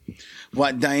movie,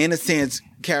 what Diana Sands'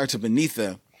 character,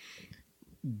 Benitha,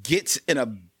 gets in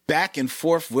a back and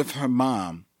forth with her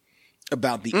mom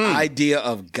about the idea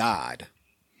of God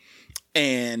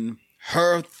and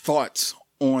her thoughts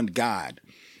on God,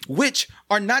 which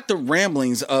are not the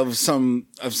ramblings of some,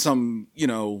 you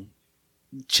know,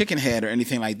 chicken head or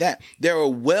anything like that. There are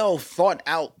well thought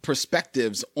out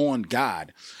perspectives on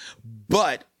God,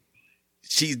 but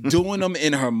she's doing them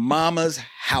in her mama's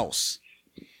house.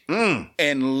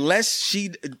 Unless she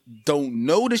don't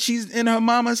know that she's in her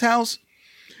mama's house,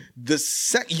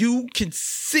 you can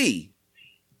see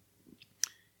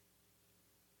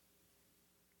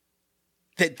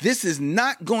that this is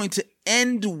not going to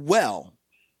end well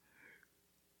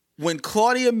when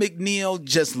Claudia McNeil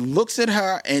just looks at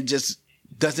her and just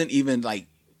doesn't even, like,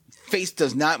 face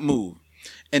does not move.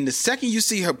 And the second you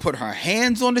see her put her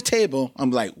hands on the table,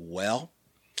 I'm like, well,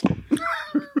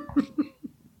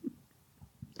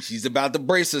 she's about to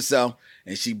brace herself.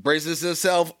 And she braces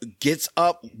herself, gets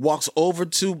up, walks over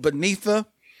to Benitha,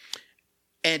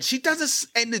 and she doesn't.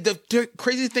 And the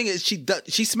crazy thing is,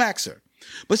 she smacks her,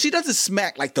 but she doesn't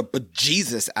smack like the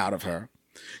bejesus out of her.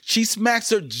 She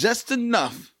smacks her just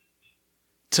enough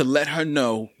to let her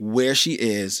know where she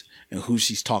is and who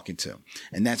she's talking to,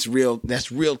 and that's real.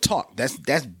 That's real talk. That's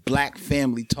black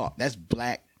family talk. That's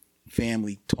black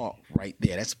family talk right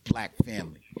there. That's black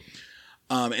family.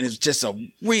 And it's just a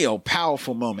real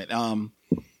powerful moment.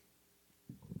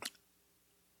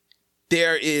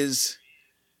 There is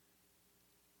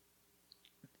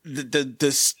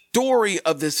the story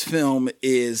of this film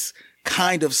is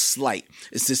kind of slight.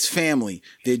 It's this family.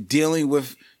 They're dealing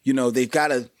with, you know, they've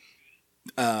got a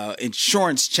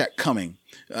insurance check coming,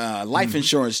 life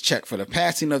insurance check for the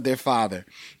passing of their father.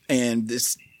 And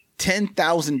this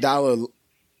 $10,000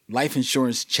 life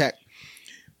insurance check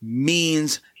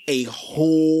means a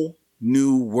whole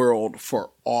new world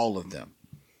for all of them.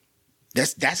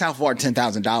 That's how far $10,000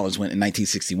 went in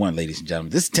 1961, ladies and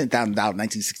gentlemen. This is $10,000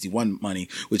 1961 money,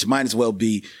 which might as well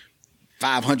be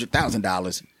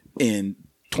 $500,000 in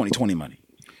 2020 money.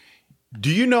 Do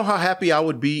you know how happy I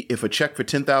would be if a check for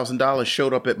 $10,000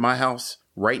 showed up at my house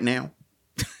right now?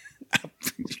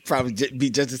 You'd probably be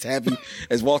just as happy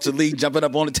as Walter Lee jumping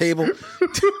up on the table,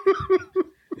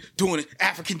 doing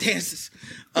African dances.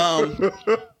 So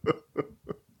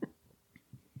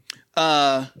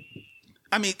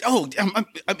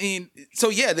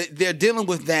yeah, they're dealing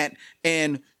with that,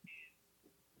 and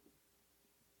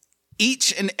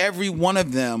each and every one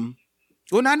of them.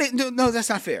 Well, no, that's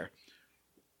not fair.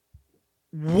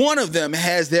 One of them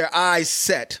has their eyes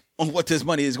set on what this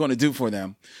money is going to do for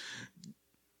them.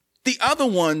 The other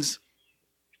ones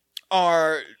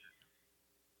have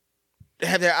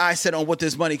their eyes set on what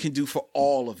this money can do for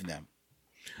all of them.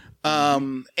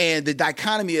 And the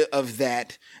dichotomy of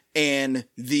that and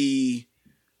the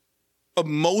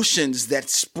emotions that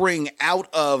spring out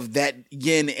of that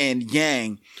yin and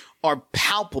yang are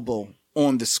palpable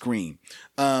on the screen.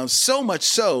 So much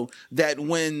so that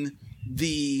when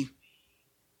the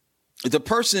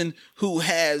person who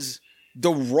has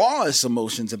the rawest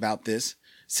emotions about this,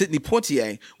 Sidney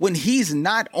Poitier, when he's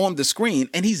not on the screen,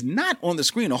 and he's not on the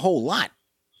screen a whole lot,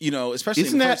 especially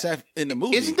in the first half in the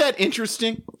movie. Isn't that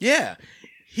interesting? Yeah.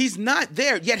 He's not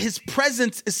there, yet his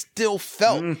presence is still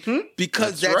felt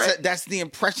because that's the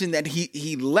impression that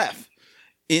he left.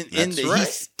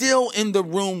 He's still in the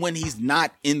room when he's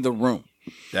not in the room.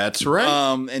 That's right.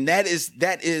 And that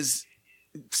is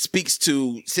speaks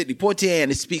to Sidney Poitier,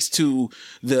 and it speaks to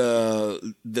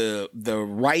the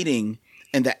writing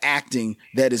and the acting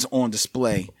that is on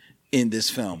display in this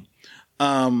film.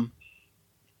 And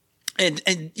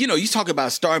you talk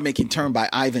about star-making term by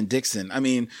Ivan Dixon. I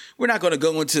mean, we're not going to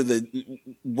go into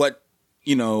what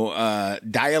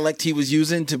dialect he was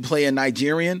using to play a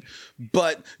Nigerian,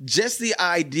 but just the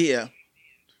idea.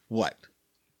 What?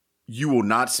 You will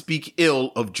not speak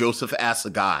ill of Joseph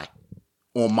Assegai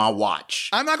on my watch.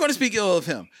 I'm not going to speak ill of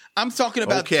him. I'm talking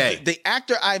about the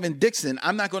actor Ivan Dixon.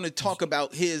 I'm not going to talk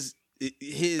about his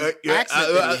accent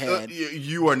that he had.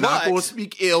 You are not going to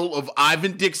speak ill of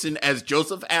Ivan Dixon as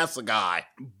Joseph Assegai.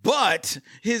 But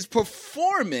his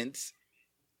performance,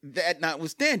 that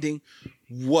notwithstanding,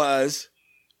 was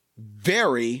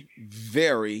very,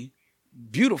 very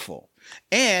beautiful.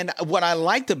 And what I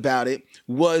liked about it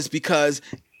was because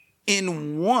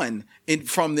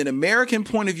from the American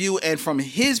point of view and from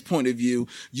his point of view,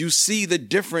 you see the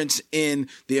difference in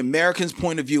the American's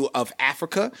point of view of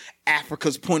Africa,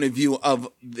 Africa's point of view of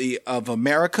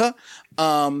America,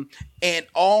 and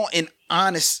all in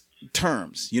honest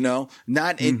terms,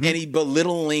 not in any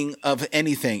belittling of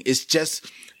anything. It's just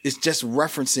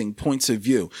referencing points of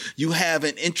view. You have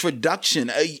an introduction,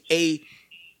 a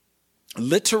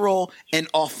literal and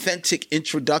authentic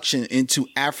introduction into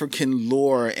African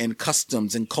lore and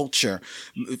customs and culture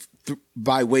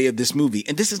by way of this movie.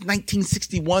 And this is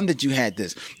 1961 that you had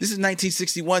this. This is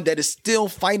 1961 that is still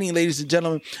fighting, ladies and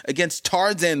gentlemen, against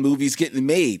Tarzan movies getting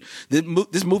made.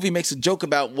 This movie makes a joke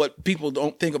about what people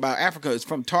don't think about Africa is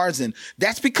from Tarzan.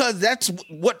 That's because that's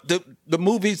what the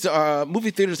movie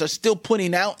theaters are still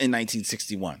putting out in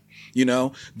 1961.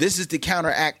 This is the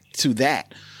counteract to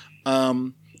that.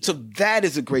 So that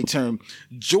is a great term.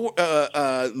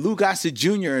 Lou Gossett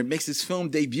Jr. makes his film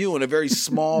debut in a very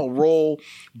small role,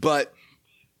 but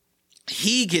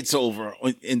he gets over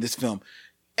in this film.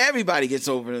 Everybody gets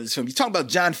over in this film. You talk about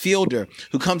John Fielder,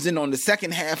 who comes in on the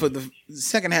second half of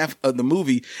the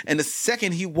movie, and the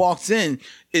second he walks in,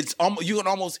 you can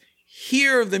almost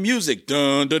hear the music,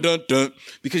 dun dun dun dun,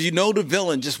 because the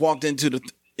villain just walked into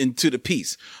the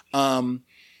piece. And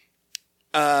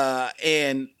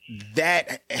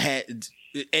that had,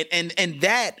 and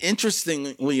that,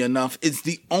 interestingly enough, is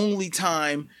the only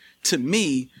time to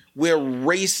me where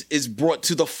race is brought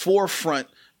to the forefront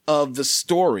of the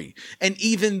story. And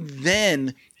even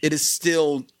then, it is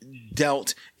still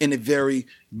dealt in a very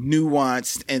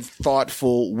nuanced and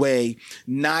thoughtful way,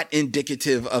 not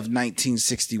indicative of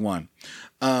 1961.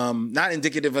 Not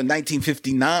indicative of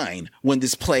 1959 when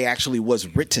this play actually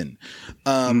was written.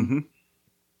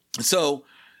 So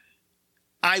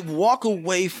I walk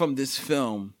away from this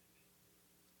film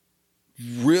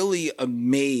really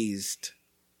amazed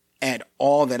at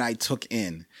all that I took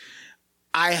in.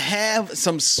 I have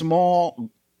some small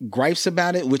gripes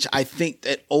about it, which I think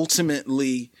that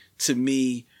ultimately, to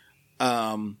me,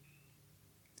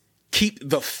 keep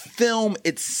the film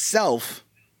itself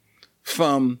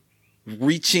from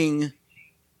reaching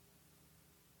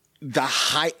the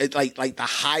the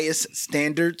highest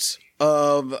standards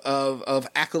of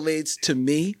accolades to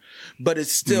me, but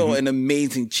it's still an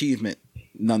amazing achievement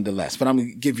nonetheless. But I'm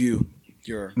going to give you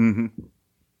your room.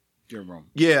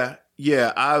 Yeah.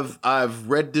 I've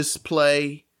read this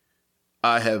play.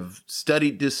 I have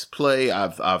studied this play.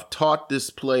 I've taught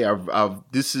this play.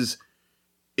 This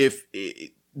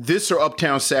or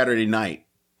Uptown Saturday Night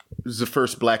was the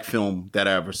first black film that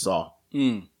I ever saw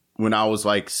when I was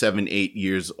like 7, 8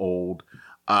 years old.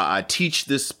 I teach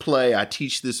this play. I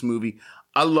teach this movie.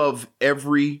 I love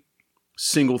every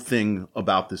single thing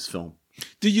about this film.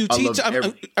 Do you teach?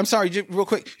 I'm sorry, real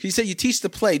quick. You said you teach the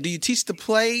play. Do you teach the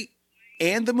play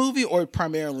and the movie, or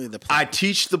primarily the play? I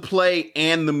teach the play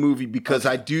and the movie because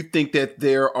I do think that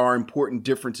there are important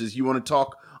differences. You want to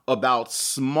talk about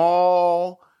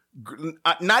small,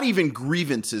 not even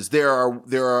grievances. There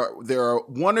are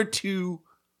one or two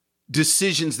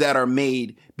decisions that are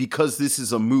made because this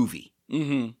is a movie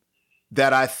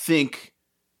that I think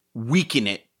weaken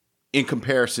it in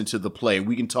comparison to the play.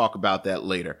 We can talk about that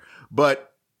later.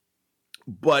 But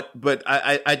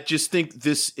I just think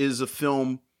this is a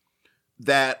film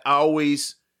that I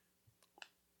always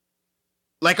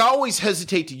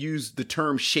hesitate to use the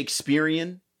term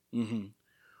Shakespearean.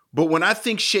 But when I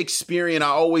think Shakespearean, I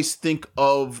always think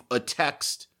of a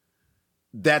text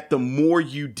that the more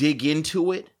you dig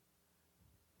into it,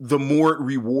 the more it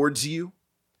rewards you.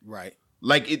 Right.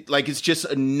 Like it's just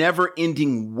a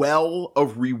never-ending well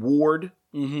of reward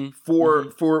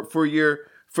for your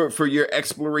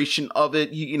exploration of it.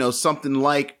 You know, something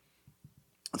like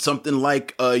John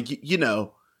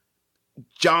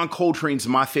Coltrane's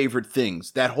My Favorite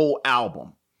Things, that whole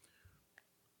album.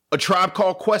 A Tribe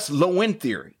Called Quest, Low End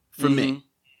Theory for me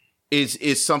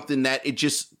is something that it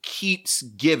just keeps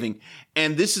giving.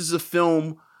 And this is a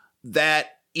film that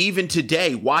even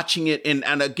today, watching it,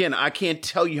 and again, I can't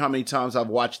tell you how many times I've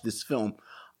watched this film.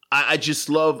 I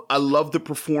love the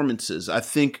performances. I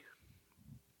think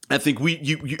we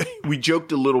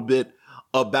joked a little bit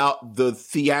about the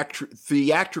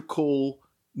theatrical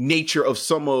nature of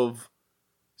some of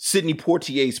Sidney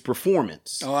Poitier's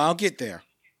performance. Oh, I'll get there.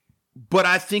 But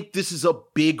I think this is a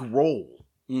big role.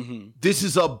 This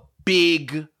is a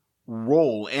big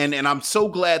role. And I'm so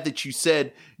glad that you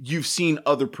said you've seen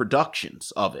other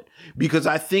productions of it, because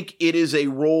I think it is a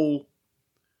role.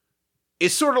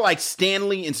 It's sort of like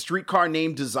Stanley in Streetcar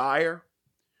Named Desire,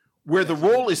 where the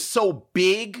role is so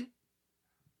big,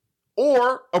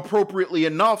 or appropriately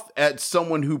enough, as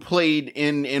someone who played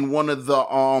in one of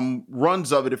the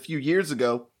runs of it a few years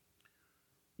ago,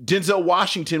 Denzel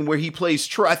Washington, where he plays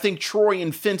Troy. I think Troy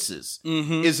in Fences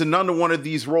is another one of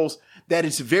these roles that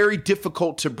it's very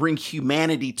difficult to bring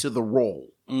humanity to the role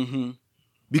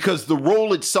because the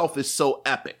role itself is so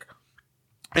epic.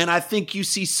 And I think you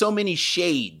see so many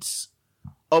shades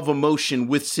of emotion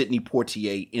with Sidney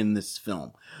Poitier in this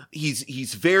film.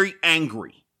 He's very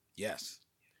angry. Yes.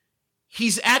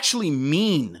 He's actually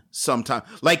mean sometimes.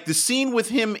 Like the scene with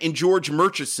him and George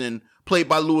Murchison, played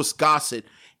by Louis Gossett,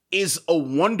 is a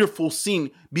wonderful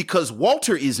scene because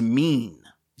Walter is mean.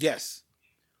 Yes.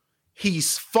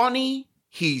 He's funny.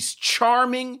 He's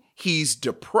charming. He's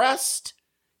depressed.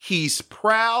 He's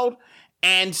proud.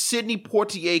 And Sidney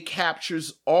Poitier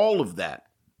captures all of that.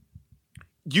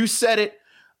 You said it.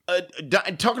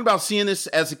 Talking about seeing this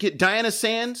as a kid, Diana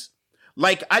Sands,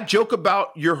 like I joke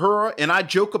about Uhura and I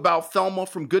joke about Thelma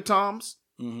from Good Times.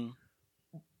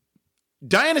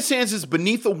 Diana Sands is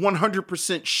beneath a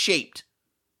 100% shaped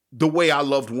the way I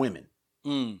loved women.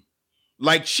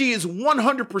 Like she is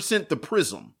 100% the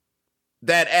prism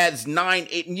that as 9,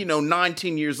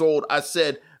 10 years old, I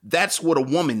said, that's what a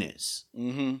woman is.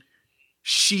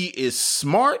 She is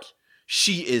smart.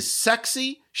 She is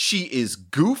sexy. She is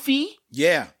goofy.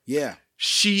 Yeah.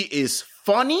 She is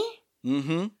funny.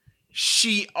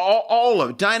 She, all of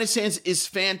it. Diana Sands is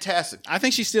fantastic. I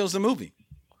think she steals the movie.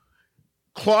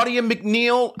 Claudia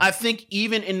McNeil, I think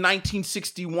even in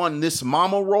 1961, this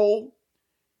mama role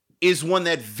is one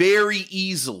that very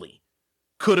easily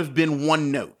could have been one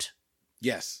note.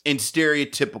 Yes. And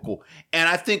stereotypical. And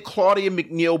I think Claudia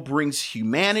McNeil brings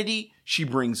humanity. She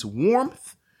brings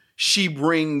warmth. She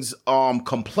brings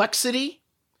complexity.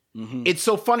 It's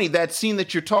so funny, that scene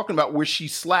that you're talking about where she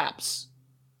slaps,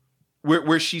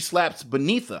 where she slaps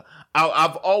Beneatha.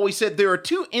 I've always said there are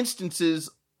two instances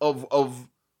of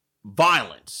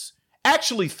violence.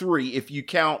 Actually, 3 if you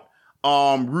count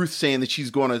Ruth saying that she's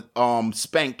going to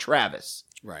spank Travis.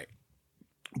 Right.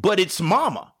 But it's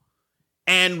Mama.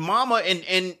 And Mama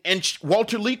and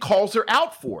Walter Lee calls her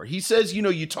out for it. He says,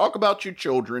 you talk about your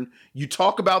children, you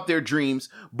talk about their dreams,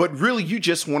 but really you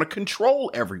just want to control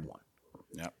everyone.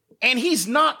 Yep. And he's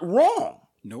not wrong.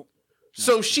 Nope.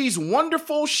 So she's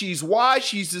wonderful. She's wise.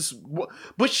 She's this,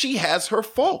 but she has her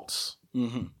faults.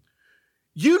 Mm-hmm.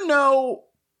 You know,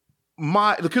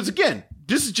 because again,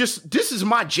 this is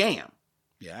my jam.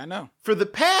 Yeah, I know. For the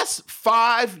past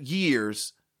 5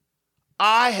 years,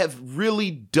 I have really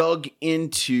dug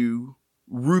into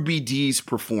Ruby Dee's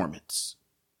performance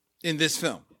In this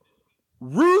film.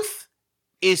 Ruth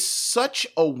is such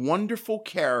a wonderful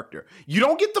character. You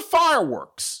don't get the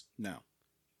fireworks No.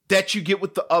 that you get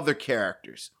with the other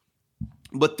characters.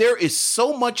 But there is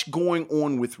so much going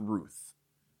on with Ruth.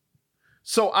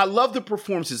 So I love the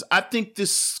performances. I think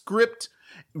this script,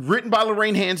 written by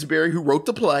Lorraine Hansberry, who wrote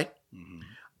the play,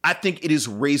 I think it is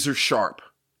razor sharp.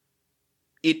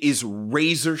 It is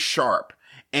razor sharp.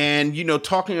 And, you know,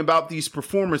 talking about these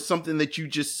performers, something that you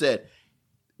just said,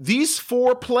 these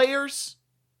 4 players,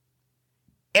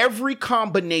 every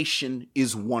combination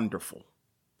is wonderful.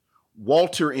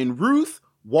 Walter and Ruth,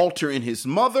 Walter and his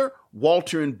mother,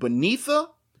 Walter and Beneatha,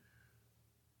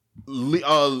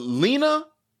 Lena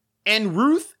and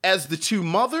Ruth as the 2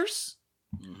 mothers,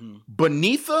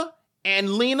 Beneatha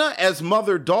and Lena as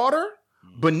mother-daughter,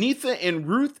 Beneatha and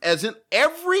Ruth as in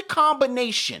every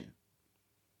combination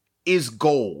is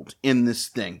gold in this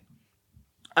thing.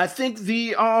 I think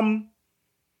the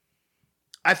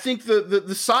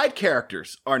side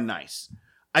characters are nice.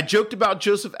 I joked about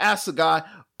Joseph Assegai.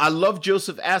 I love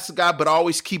Joseph Assegai, but I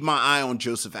always keep my eye on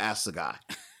Joseph Assegai.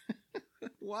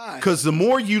 Why? Because the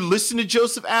more you listen to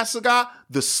Joseph Assegai,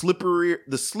 the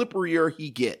slipperier he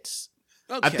gets.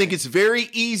 Okay. I think it's very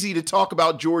easy to talk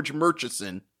about George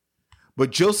Murchison,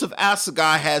 but Joseph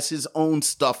Assegai has his own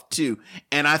stuff too.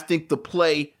 And I think the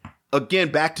play,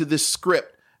 again, back to this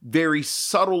script, very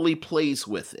subtly plays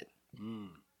with it.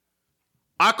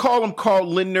 I call him Carl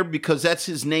Lindner because that's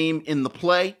his name in the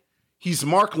play. He's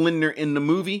Mark Lindner in the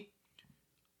movie.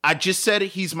 I just said it.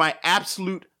 He's my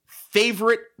absolute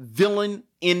favorite villain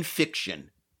in fiction.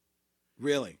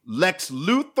 Really? Lex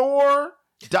Luthor,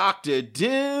 Doctor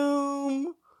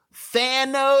Doom,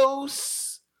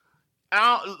 Thanos.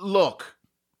 Look,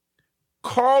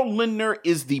 Carl Lindner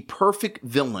is the perfect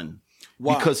villain.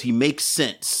 Why? Because he makes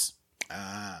sense.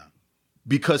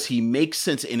 Because he makes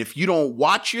sense. And if you don't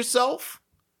watch yourself,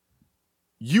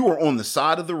 you are on the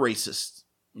side of the racists.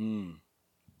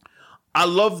 I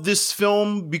love this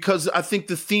film because I think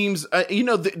the themes,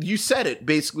 you said it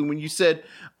basically when you said,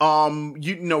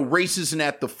 race isn't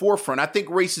at the forefront. I think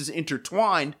race is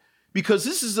intertwined because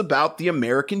this is about the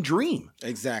American dream.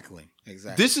 Exactly.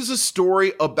 This is a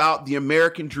story about the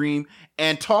American dream,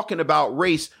 and talking about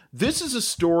race, this is a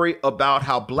story about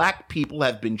how Black people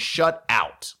have been shut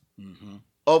out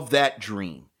of that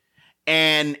dream.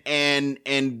 And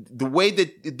the way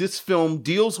that this film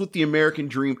deals with the American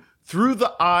dream through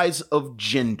the eyes of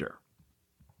gender.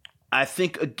 I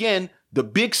think, again, the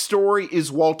big story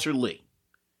is Walter Lee.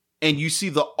 And you see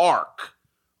the arc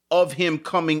of him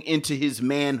coming into his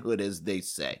manhood, as they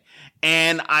say.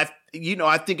 And I think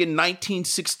in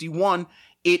 1961,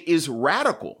 it is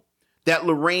radical that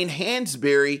Lorraine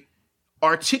Hansberry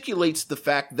articulates the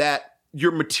fact that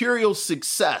your material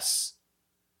success,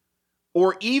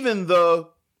 or even the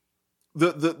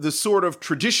sort of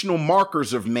traditional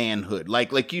markers of manhood,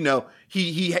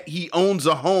 he owns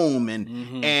a home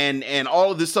and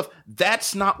all of this stuff,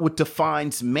 that's not what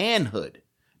defines manhood.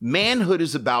 Manhood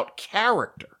is about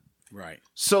character. Right.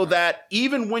 So that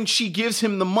even when she gives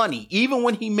him the money, even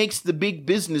when he makes the big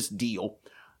business deal,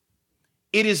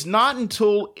 it is not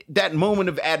until that moment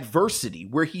of adversity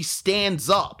where he stands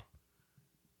up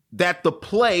that the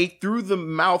play, through the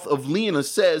mouth of Lena,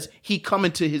 says he come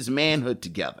into his manhood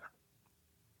together.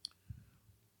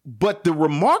 But the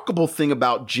remarkable thing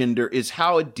about gender is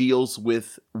how it deals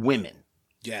with women.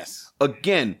 Yes.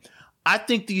 Again, I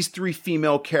think these 3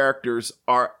 female characters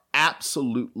are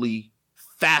absolutely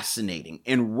fascinating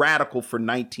and radical for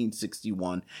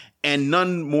 1961, and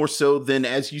none more so than,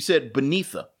 as you said,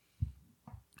 Beneatha.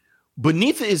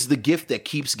 Beneatha is the gift that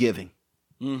keeps giving.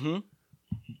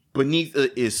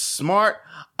 Beneatha is smart.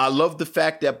 I love the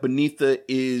fact that Beneatha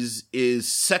is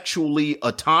sexually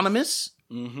autonomous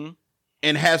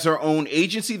and has her own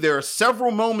agency. There are several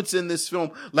moments in this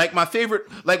film, one of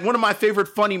my favorite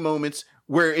funny moments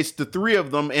where it's the 3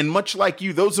 of them, and much like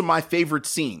you, those are my favorite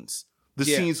scenes.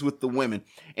 Scenes with the women.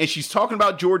 And she's talking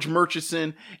about George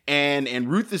Murchison, and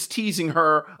Ruth is teasing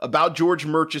her about George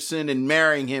Murchison and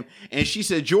marrying him. And she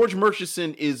said, George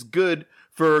Murchison is good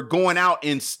for going out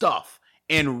and stuff.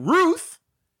 And Ruth,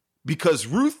 because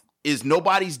Ruth is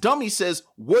nobody's dummy, says,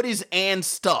 what is and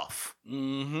stuff?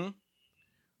 Lena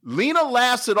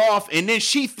laughs it off, and then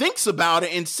she thinks about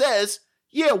it and says,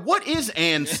 yeah, what is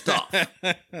and stuff?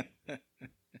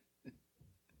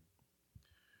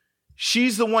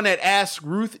 she's the one that asks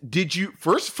Ruth, did you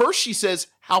first she says,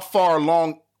 how far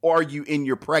along are you in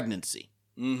your pregnancy?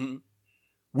 Mm-hmm.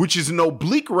 Which is an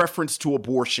oblique reference to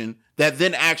abortion that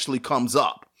then actually comes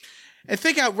up. And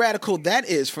think how radical that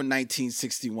is for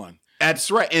 1961. That's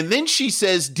right. And then she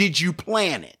says, did you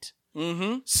plan it?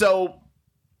 Mm-hmm. So,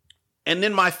 and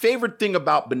then my favorite thing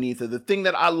about Beneath Her, the thing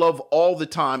that I love all the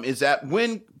time, is that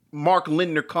when Mark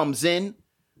Lindner comes in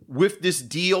with this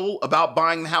deal about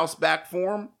buying the house back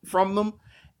from them,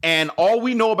 and all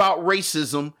we know about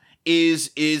racism is,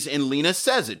 and Lena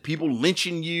says it, people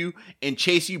lynching you and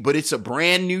chasing you, but it's a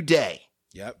brand new day.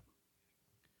 Yep.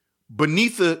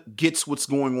 Beneath Her gets what's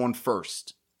going on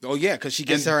first. Oh, yeah, because she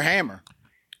gets her hammer.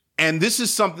 And this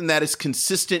is something that is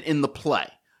consistent in the play.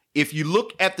 If you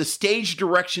look at the stage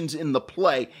directions in the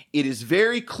play, it is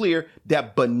very clear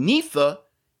that Beneath Her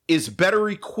is better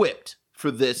equipped for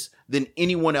this than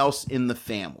anyone else in the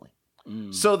family.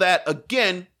 So that,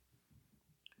 again,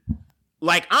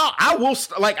 like I'll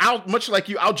much like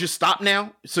you, I'll just stop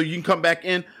now so you can come back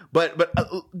in. But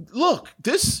look,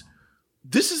 this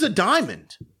is a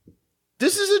diamond.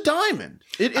 This is a diamond.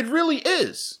 It really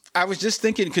is. I was just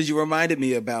thinking, because you reminded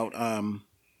me about, how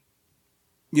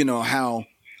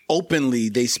openly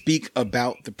they speak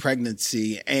about the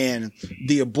pregnancy and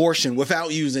the abortion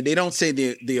without using, they don't say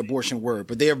the abortion word,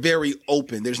 but they are very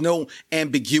open. There's no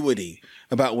ambiguity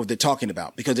about what they're talking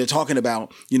about, because they're talking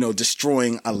about,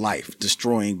 destroying a life,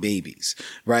 destroying babies,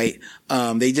 right?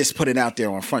 They just put it out there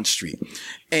on Front Street.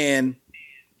 And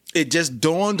it just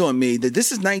dawned on me that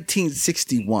this is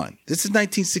 1961. This is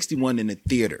 1961 in the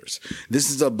theaters.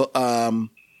 This is a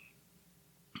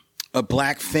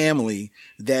black family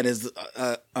that is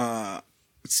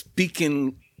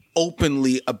speaking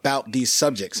openly about these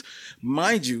subjects.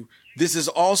 Mind you, this is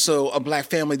also a black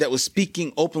family that was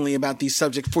speaking openly about these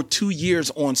subjects for 2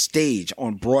 years on stage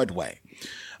on Broadway.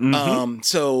 Mm-hmm.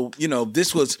 So,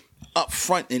 this was up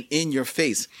front and in your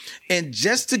face. And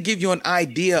just to give you an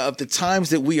idea of the times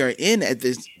that we are in at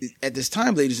this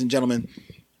time, ladies and gentlemen,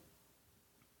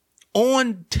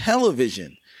 on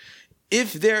television,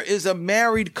 if there is a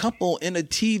married couple in a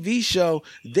TV show,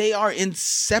 they are in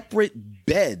separate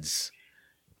beds.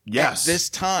 Yes. At this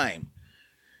time.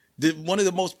 One of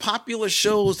the most popular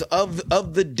shows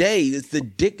of the day is the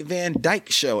Dick Van Dyke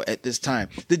Show at this time.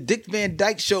 The Dick Van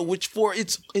Dyke Show, which for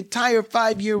its entire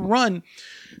 5-year run,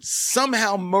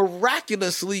 somehow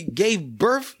miraculously gave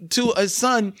birth to a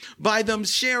son by them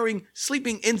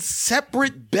sleeping in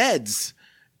separate beds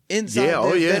inside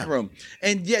their bedroom.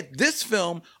 And yet this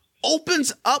film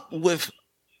opens up with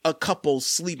a couple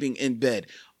sleeping in bed,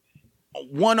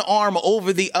 one arm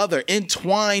over the other,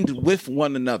 entwined with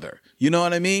one another. You know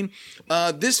what I mean?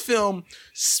 This film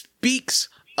speaks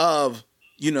of,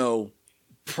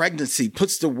 pregnancy,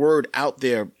 puts the word out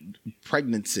there,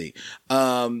 pregnancy,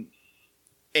 and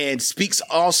speaks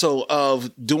also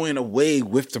of doing away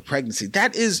with the pregnancy.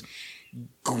 That is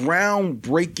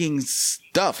groundbreaking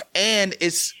stuff. And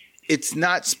it's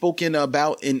not spoken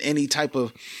about in any type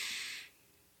of,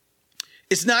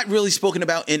 it's not really spoken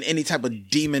about in any type of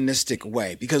demonistic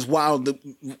way, because while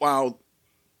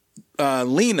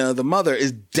Lena, the mother,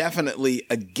 is definitely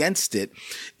against it,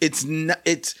 it's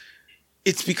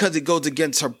because it goes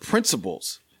against her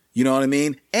principles. You know what I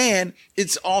mean? And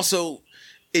it's also,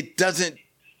 I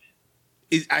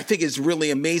think it's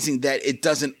really amazing that it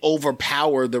doesn't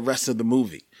overpower the rest of the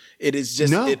movie. It is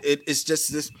just, it's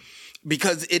just this,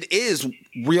 because it is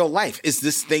real life. It's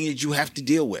this thing that you have to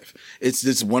deal with. It's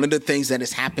this one of the things that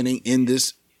is happening in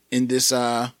the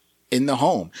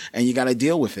home, and you got to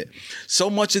deal with it. So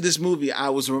much of this movie, I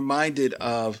was reminded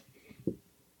of,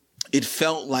 it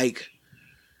felt like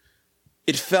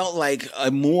a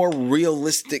more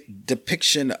realistic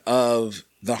depiction of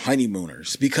the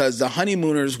Honeymooners, because the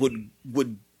Honeymooners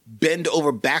would bend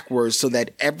over backwards so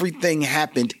that everything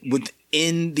happened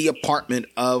within the apartment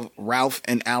of Ralph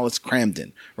and Alice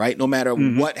Cramden, right? No matter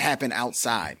what happened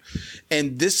outside.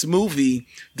 And this movie,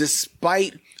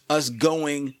 despite us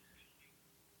going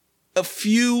a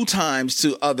few times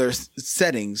to other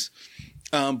settings,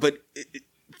 but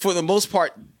for the most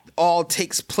part, all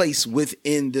takes place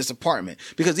within this apartment.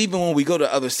 Because even when we go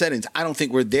to other settings, I don't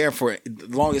think we're there for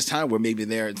the longest time. We're maybe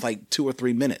there, it's like 2 or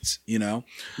 3 minutes,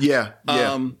 Yeah.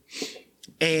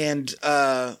 And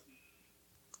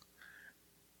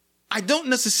I don't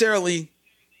necessarily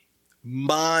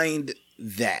mind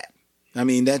that. I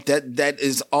mean, that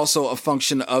is also a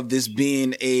function of this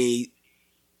being a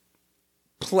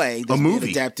play that's being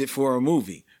adapted for a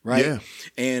movie, right? Yeah.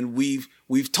 And we've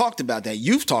talked about that.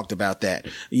 You've talked about that.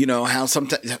 You know, how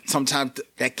sometimes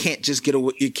that can't just get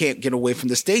away. You can't get away from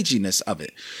the staginess of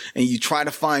it, and you try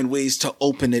to find ways to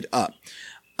open it up.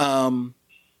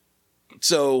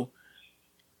 So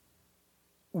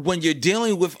when you're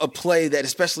dealing with a play that,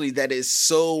 especially that is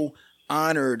so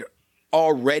honored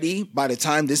already by the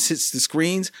time this hits the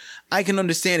screens, I can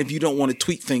understand if you don't want to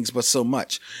tweak things but so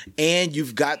much. And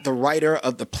you've got the writer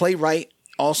of the playwright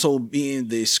also being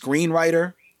the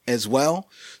screenwriter as well.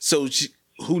 So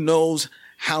who knows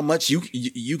how much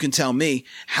you can tell me,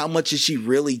 how much is she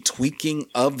really tweaking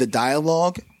of the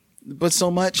dialogue but so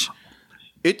much?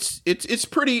 It's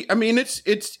pretty. I mean,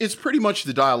 it's pretty much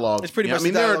the dialogue. It's pretty much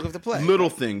the dialogue of the play. Little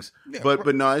things,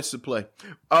 but no, it's the play.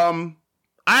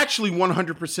 I actually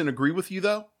 100% agree with you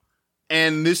though,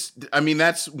 and this. I mean,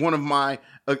 that's one of my.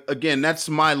 Again, that's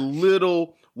my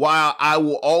little. Why I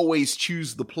will always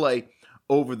choose the play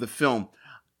over the film.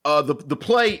 The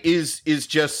play is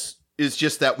just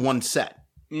that one set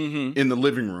in the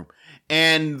living room,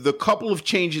 and the couple of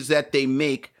changes that they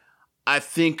make, I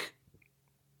think,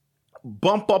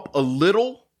 bump up a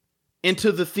little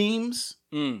into the themes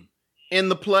in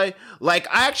the play. Like,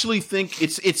 I actually think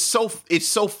it's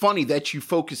so funny that you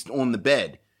focused on the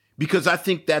bed, because I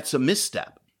think that's a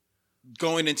misstep.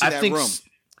 Going into that room.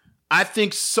 I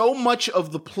think so much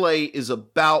of the play is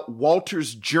about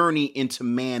Walter's journey into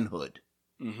manhood.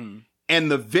 Mm-hmm.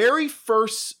 And the very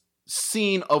first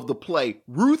scene of the play,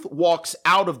 Ruth walks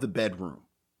out of the bedroom.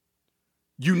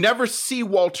 You never see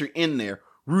Walter in there.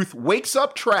 Ruth wakes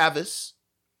up Travis,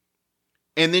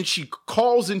 and then she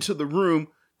calls into the room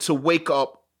to wake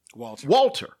up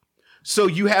Walter. So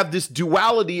you have this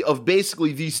duality of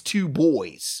basically these two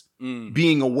boys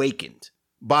being awakened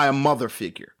by a mother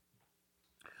figure.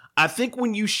 I think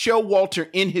when you show Walter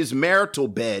in his marital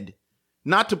bed,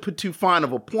 not to put too fine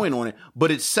of a point on it,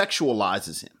 but it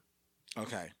sexualizes him.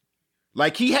 Okay.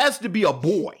 Like, he has to be a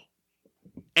boy.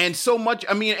 And so much,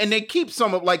 I mean, and they keep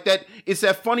some of like that. It's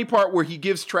that funny part where he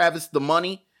gives Travis the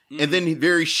money, and then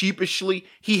very sheepishly,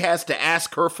 he has to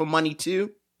ask her for money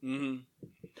too. Mm-hmm.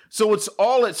 So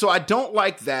so I don't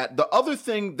like that. The other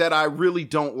thing that I really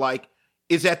don't like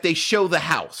is that they show the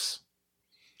house.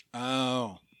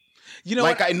 Oh, you know,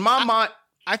 like in my mind,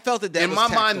 I felt that in my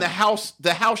mind, the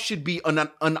house should be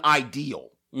an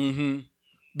ideal,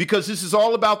 because this is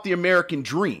all about the American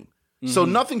dream. So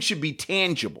nothing should be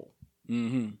tangible.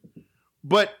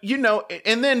 But, you know,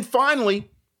 and then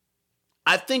finally,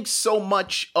 I think so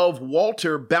much of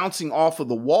Walter bouncing off of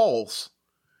the walls,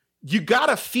 you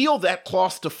gotta feel that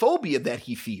claustrophobia that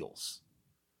he feels.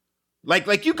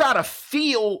 Like you gotta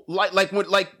feel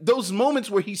like those moments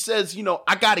where he says, you know,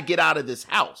 I gotta get out of this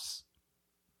house.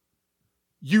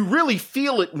 You really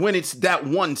feel it when it's that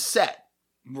one set.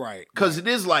 Right. Because it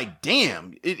is like,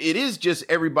 damn, it is just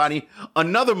everybody.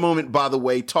 Another moment, by the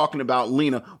way, talking about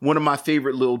Lena, one of my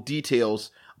favorite little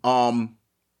details,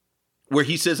 where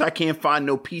he says, I can't find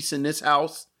no peace in this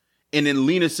house. And then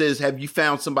Lena says, have you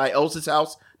found somebody else's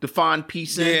house to find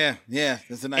peace in? Yeah.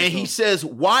 That's a nice And he says,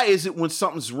 why is it when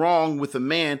something's wrong with a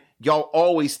man, y'all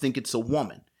always think it's a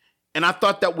woman? And I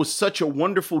thought that was such a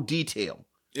wonderful detail.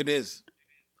 It is.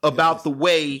 About the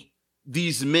way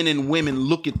these men and women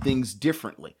look at things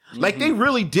differently. Like, they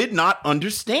really did not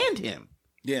understand him.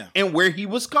 Yeah. And where he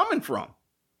was coming from.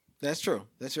 That's true.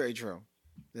 That's very true.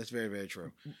 That's very, very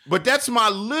true. But that's my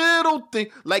little thing.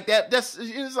 Like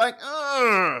it's like,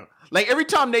 like every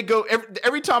time they go,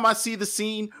 every time I see the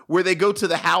scene where they go to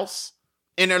the house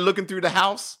and they're looking through the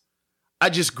house, I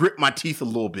just grip my teeth a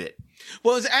little bit.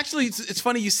 Well, it's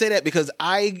funny you say that, because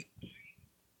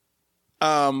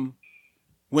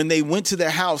when they went to their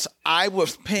house, I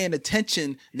was paying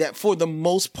attention that for the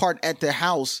most part at their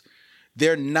house,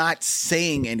 they're not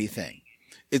saying anything.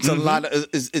 It's a lot of,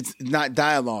 it's not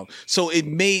dialogue. So it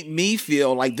made me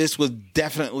feel like this was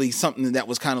definitely something that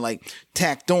was kind of like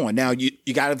tacked on. Now you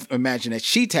got to imagine that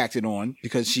she tacked it on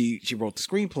because she wrote the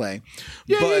screenplay.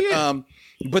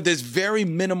 But there's very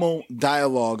minimal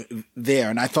dialogue there.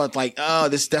 And I thought like, oh,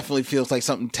 this definitely feels like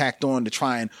something tacked on to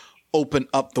try and open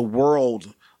up the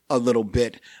world a little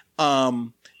bit.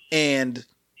 And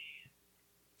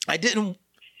I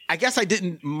guess I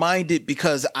didn't mind it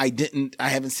because I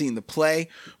haven't seen the play,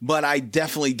 but I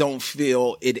definitely don't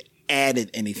feel it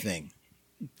added anything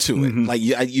to it. Like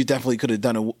you definitely could have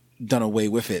done away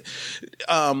with it.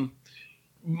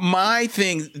 My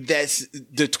thing that's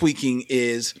the tweaking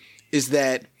is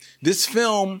that this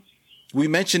film, we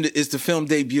mentioned it, is the film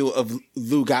debut of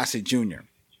Lou Gossett Jr.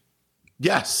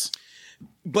 Yes.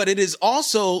 But it is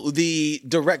also the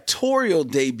directorial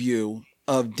debut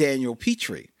of Daniel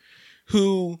Petrie,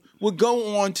 who would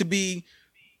go on to be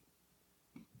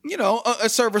a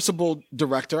serviceable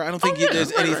director. I don't think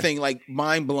there's right. anything like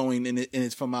mind blowing in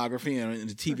his filmography and in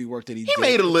the TV work that he did. He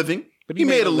made a living. But he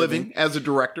made a living as a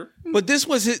director. But this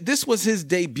was his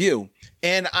debut,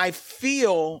 and I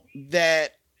feel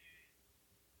that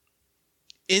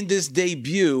in this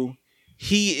debut,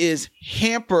 he is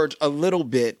hampered a little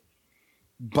bit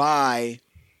by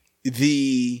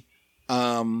the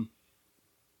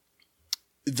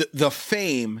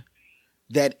fame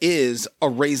that is A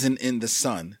Raisin in the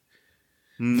Sun.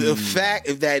 The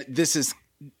fact that this is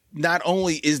not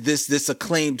only is this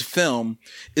acclaimed film,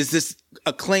 is this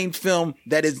acclaimed film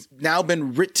that has now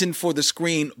been written for the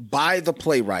screen by the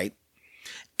playwright,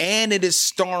 and it is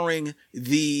starring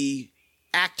the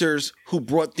actors who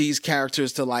brought these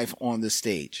characters to life on the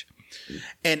stage.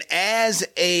 And as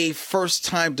a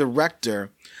first-time director,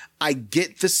 I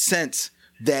get the sense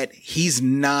that he's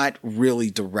not really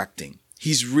directing.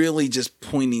 He's really just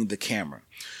pointing the camera.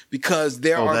 Because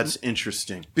that's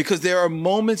interesting. Because there are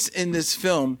moments in this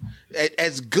film,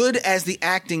 as good as the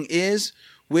acting is,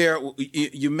 where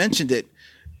you mentioned it,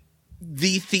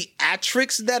 the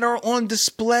theatrics that are on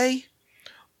display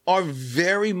are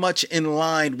very much in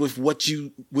line with what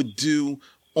you would do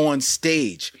on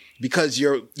stage, because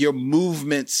your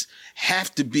movements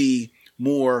have to be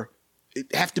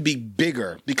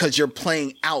bigger, because you're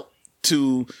playing out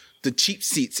to the cheap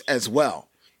seats as well.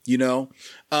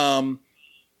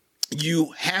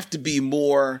 You have to be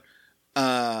more,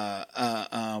 a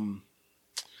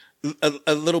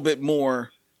little bit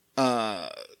more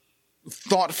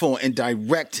thoughtful and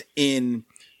direct in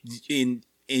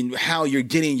how you're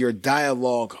getting your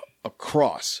dialogue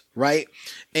across, right?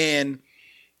 And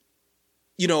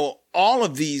all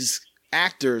of these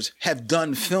actors have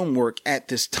done film work at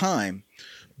this time,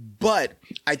 but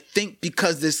I think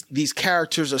because these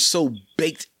characters are so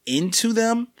baked into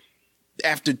them,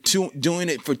 after doing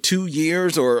it for 2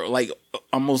 years or like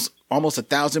almost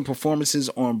 1,000 performances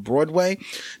on Broadway,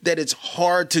 that it's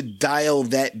hard to dial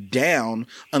that down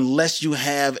unless you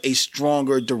have a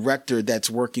stronger director that's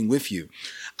working with you.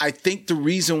 I think the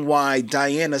reason why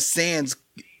Diana Sands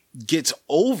gets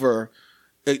over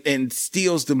and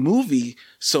steals the movie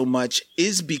so much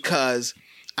is because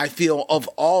I feel of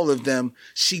all of them,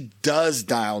 she does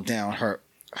dial down her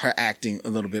acting a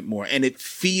little bit more, and it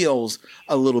feels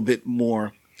a little bit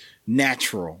more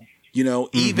natural,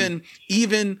 even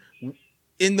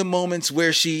in the moments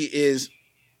where she is,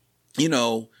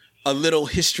 a little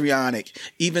histrionic,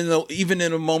 even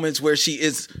in the moments where she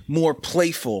is more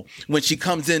playful, when she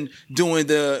comes in doing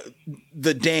the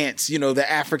dance, the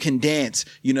African dance,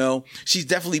 she's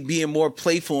definitely being more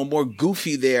playful and more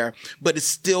goofy there, but it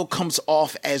still comes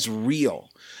off as real.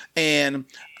 And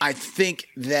I think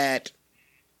that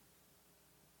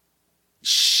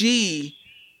she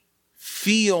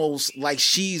feels like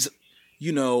she's,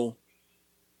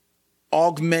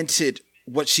 augmented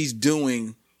what she's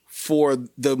doing for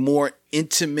the more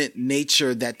intimate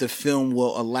nature that the film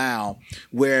will allow.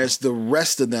 Whereas the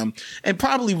rest of them, and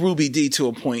probably Ruby Dee to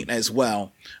a point as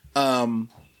well,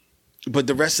 but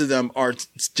the rest of them are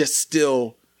just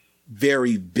still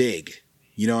very big.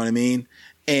 You know what I mean?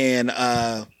 And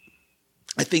I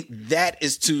think that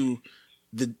is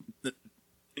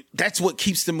that's what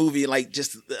keeps the movie like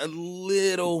just a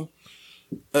little,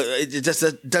 it just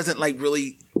doesn't like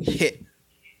really hit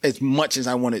as much as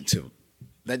I want it to.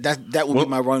 That would be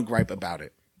my one gripe about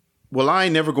it. Well, I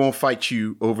ain't never gonna fight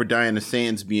you over Diana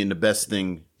Sands being the best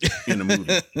thing in the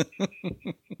movie.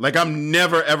 Like, I'm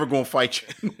never ever gonna fight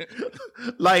you.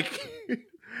 Like,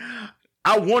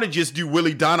 I want to just do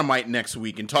Willie Dynamite next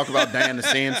week and talk about Diana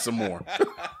Sands some more.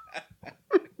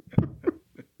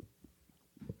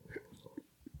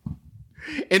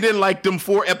 And then like them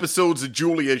 4 episodes of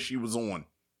Julia she was on.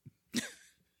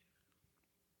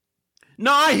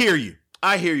 No, I hear you.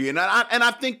 And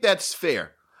I think that's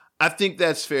fair. I think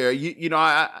that's fair.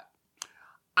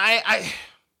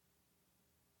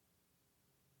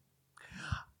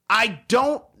 I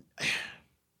don't.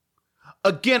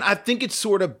 Again, I think it's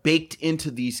sort of baked into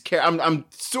these characters. I'm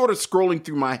sort of scrolling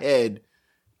through my head,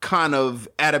 kind of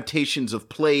adaptations of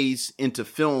plays into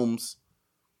films,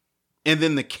 and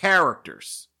then the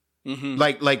characters,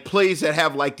 like plays that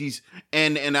have like these,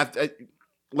 and I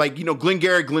like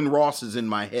Glengarry Glen Ross is in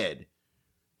my head,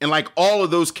 and like all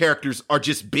of those characters are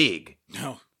just big.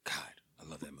 Oh God, I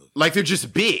love that movie. Like they're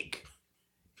just big.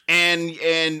 And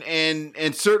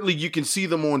certainly you can see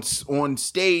them on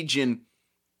stage,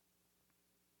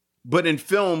 but in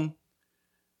film,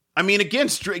 I mean, again,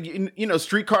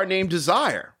 Streetcar Named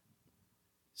Desire,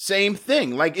 same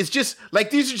thing. Like, it's just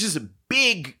like these are just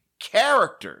big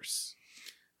characters.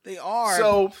 They are.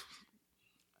 So,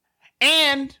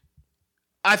 and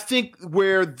I think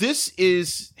where this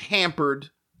is hampered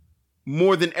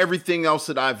more than everything else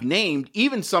that I've named,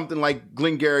 even something like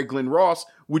Glengarry Glen Ross,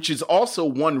 which is also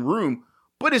one room,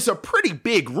 but it's a pretty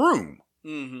big room.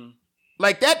 Mm-hmm.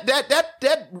 Like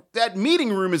that meeting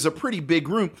room is a pretty big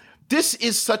room. This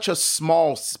is such a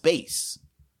small space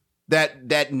that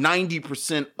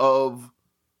 90% of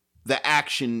the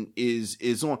action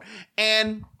is on.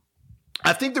 And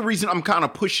I think the reason I'm kind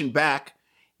of pushing back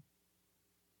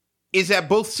is that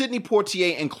both Sidney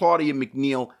Poitier and Claudia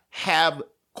McNeil have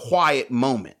quiet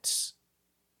moments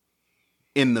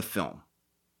in the film.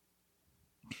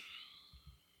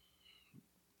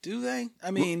 Do they?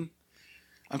 I mean,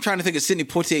 I'm trying to think of Sidney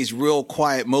Poitier's real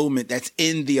quiet moment that's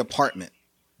in the apartment.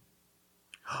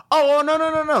 Oh,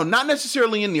 no. Not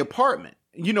necessarily in the apartment.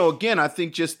 You know, again, I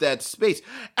think just that space.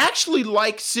 Actually,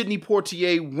 like Sidney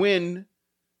Poitier when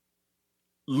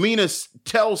Lena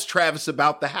tells Travis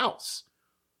about the house.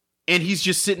 And he's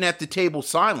just sitting at the table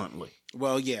silently.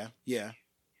 Well, yeah.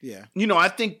 You know, I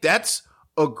think that's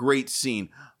a great scene.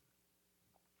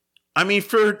 I mean,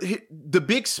 for the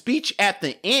big speech at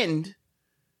the end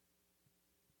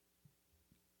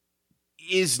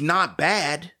is not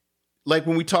bad. Like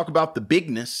when we talk about the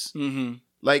bigness,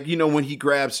 like, you know, when he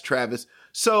grabs Travis.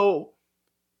 So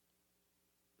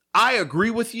I agree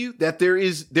with you that there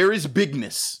is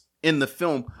bigness in the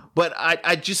film, but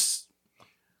I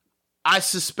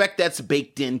suspect that's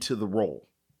baked into the role.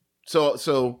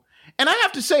 So, and I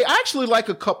have to say, I actually like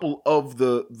a couple of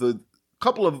the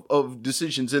couple of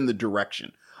decisions in the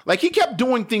direction. Like he kept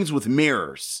doing things with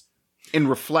mirrors and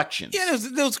reflections. Yeah,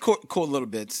 those cool little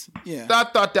bits. Yeah, I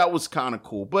thought that was kind of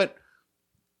cool, but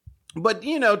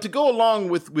you know, to go along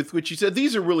with what you said,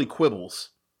 these are really quibbles.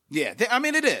 Yeah, I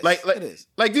mean, it is. Like it is.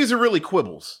 Like these are really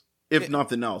quibbles, if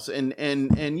nothing else.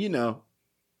 And you know,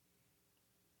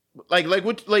 like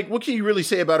what can you really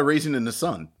say about a Raisin in the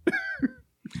Sun?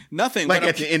 Nothing. Like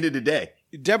at the end of the day.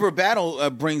 Deborah Battle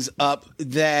brings up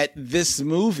that this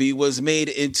movie was made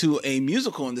into a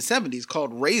musical in the 70s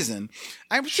called Raisin.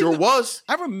 Was.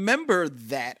 I remember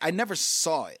that. I never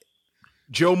saw it.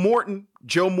 Joe Morton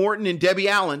and Debbie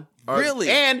Allen. Really?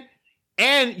 And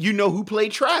you know who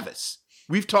played Travis.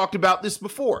 We've talked about this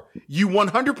before. You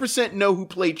 100% know who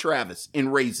played Travis in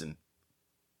Raisin.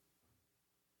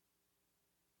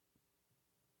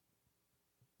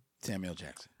 Samuel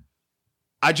Jackson.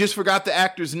 I just forgot the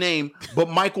actor's name, but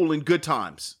Michael in Good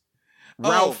Times.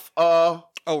 Ralph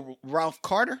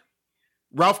Carter?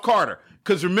 Ralph Carter.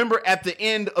 Because remember at the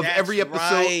end of every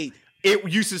episode,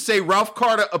 it used to say Ralph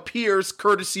Carter appears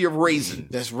courtesy of Raisin.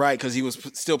 That's right, because he was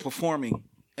still performing.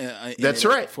 That's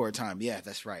right. For a time. Yeah,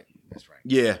 that's right.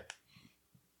 Yeah.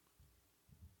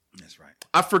 That's right.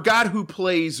 I forgot who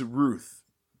plays Ruth.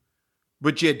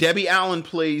 But yeah, Debbie Allen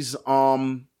plays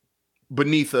Benitha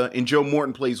and Joe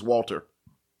Morton plays Walter.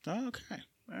 Oh, okay.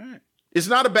 All right. It's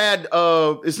not a bad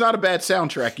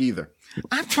soundtrack either.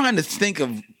 I'm trying to think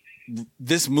of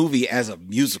this movie as a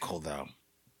musical though.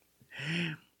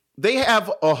 They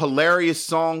have a hilarious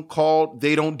song called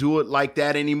They Don't Do It Like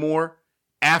That Anymore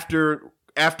after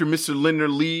Mr. Linder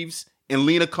leaves and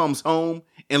Lena comes home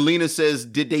and Lena says,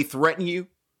 "Did they threaten you?"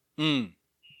 And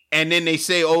then they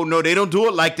say, "Oh no, they don't do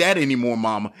it like that anymore,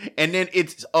 mama." And then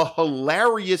it's a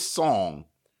hilarious song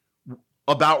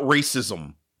about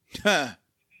racism. All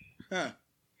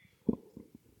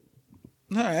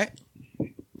right.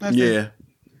 I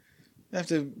have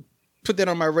to put that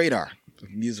on my radar. A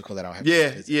musical that I'll have.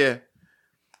 Yeah.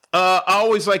 I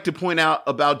always like to point out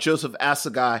about Joseph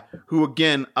Assegai, who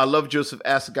again, I love Joseph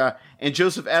Assegai. And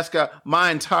Joseph Assegai,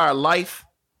 my entire life,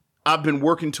 I've been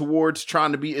working towards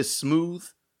trying to be as smooth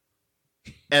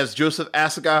as Joseph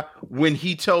Assegai when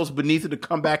he tells Benitha to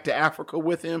come back to Africa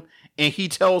with him. And he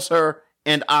tells her,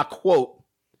 and I quote,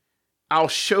 "I'll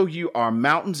show you our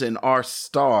mountains and our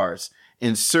stars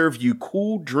and serve you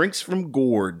cool drinks from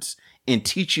gourds and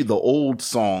teach you the old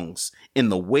songs in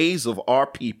the ways of our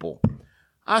people."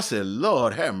 I said,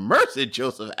 Lord have mercy,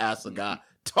 Joseph Assegai.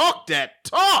 Talk that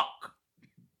talk.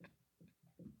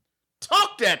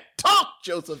 Talk that talk,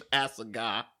 Joseph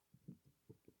Assegai.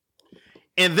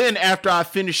 And then after I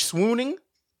finished swooning,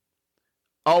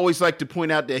 I always like to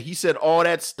point out that he said all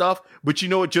that stuff, but you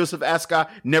know what Joseph Assegai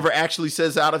never actually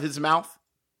says out of his mouth?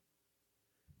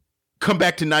 Come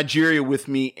back to Nigeria with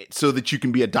me so that you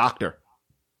can be a doctor.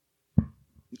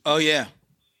 Oh, yeah.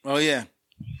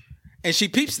 And she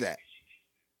peeps that.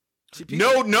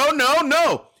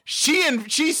 No.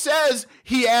 She says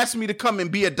he asked me to come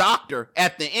and be a doctor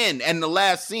at the end and the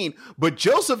last scene, but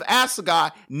Joseph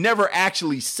Assegai never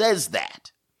actually says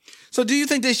that. So do you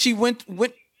think that she went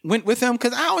with him?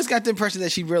 Because I always got the impression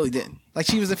that she really didn't. Like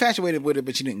she was infatuated with it,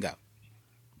 but she didn't go.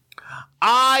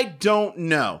 I don't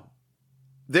know.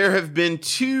 There have been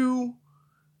two,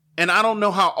 and I don't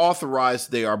know how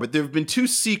authorized they are, but there have been two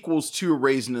sequels to A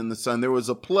Raisin in the Sun. There was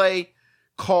a play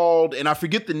called, and I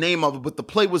forget the name of it, but the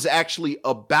play was actually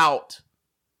about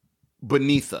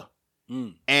Beneatha.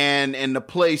 And the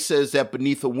play says that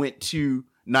Beneatha went to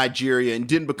Nigeria and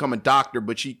didn't become a doctor,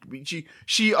 but she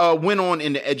went on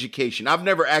into education. I've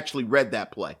never actually read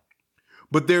that play.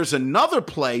 But there's another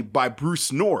play by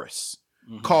Bruce Norris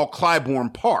called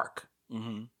Clybourne Park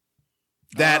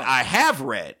that I have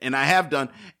read and I have done.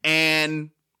 And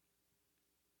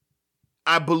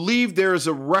I believe there is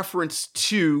a reference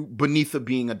to Beneatha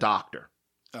being a doctor.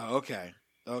 Oh, okay.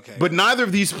 Okay. But neither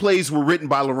of these plays were written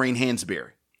by Lorraine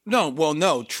Hansberry.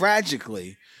 No.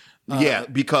 Tragically.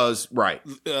 Because, right.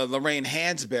 Lorraine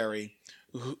Hansberry,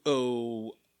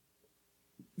 who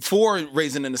for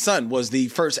Raisin in the Sun, was the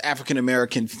first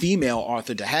African-American female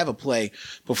author to have a play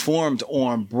performed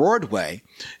on Broadway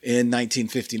in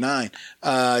 1959.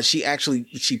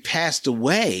 She passed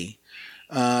away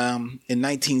in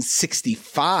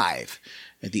 1965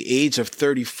 at the age of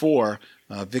 34,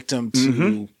 victim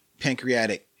to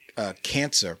pancreatic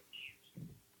cancer.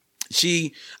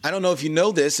 I don't know if you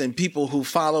know this, and people who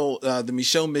follow the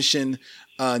Michaud Mission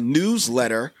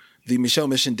newsletter, the Michaud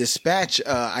Mission Dispatch,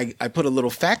 I put a little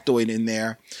factoid in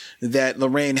there that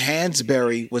Lorraine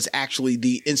Hansberry was actually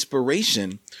the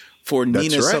inspiration for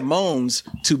Nina Simone's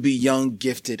To Be Young,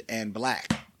 Gifted, and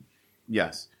Black.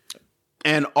 Yes.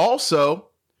 And also,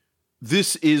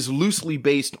 this is loosely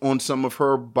based on some of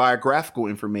her biographical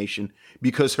information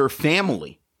because her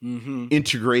family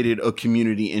integrated a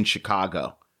community in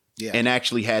Chicago. Yeah. And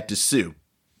actually had to sue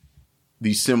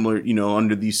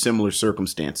under these similar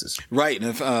circumstances. Right.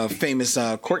 And a famous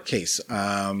court case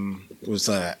was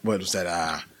what was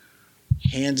that?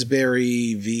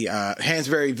 Hansberry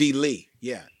v. Lee.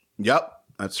 Yeah. Yep.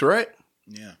 That's right.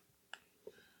 Yeah.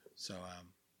 So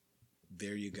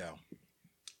there you go.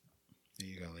 There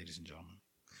you go, ladies and gentlemen.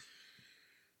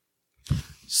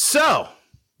 So,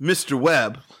 Mr.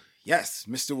 Webb. Yes,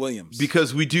 Mr. Williams.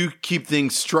 Because we do keep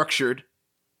things structured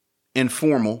and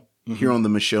formal here on the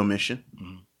Michaud Mission.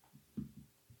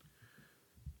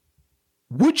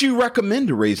 Would you recommend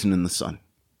A Raisin in the Sun?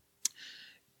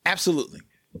 Absolutely.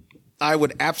 I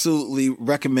would absolutely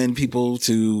recommend people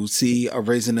to see A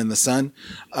Raisin in the Sun.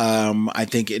 I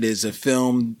think it is a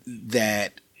film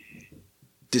that,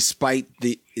 despite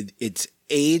its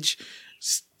age,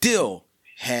 still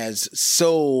has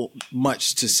so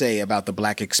much to say about the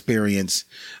Black experience.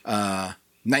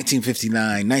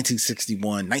 1959,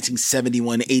 1961,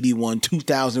 1971, 81,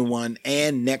 2001,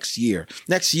 and next year.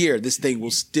 Next year, this thing will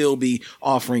still be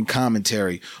offering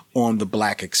commentary on the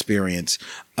Black experience.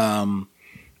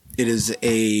 It is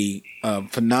a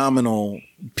phenomenal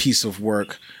piece of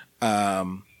work.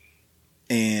 And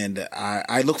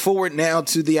I look forward now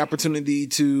to the opportunity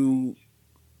to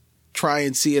try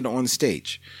and see it on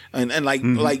stage and like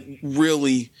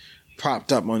really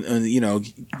propped up on,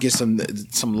 get some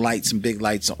lights, some big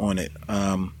lights on it.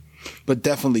 But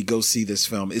definitely go see this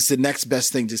film. It's the next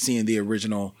best thing to seeing the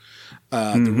original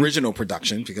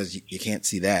production, because you can't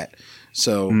see that.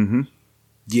 So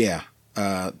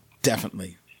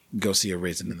definitely go see A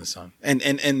Raisin in the Sun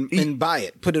and buy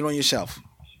it, put it on your shelf.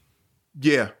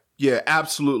 Yeah,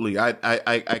 absolutely.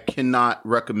 I cannot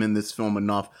recommend this film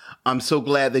enough. I'm so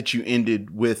glad that you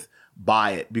ended with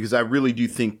buy it, because I really do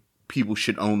think people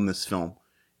should own this film.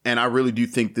 And I really do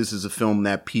think this is a film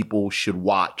that people should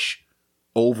watch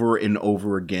over and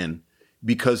over again,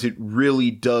 because it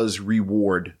really does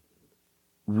reward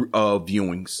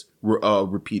viewings,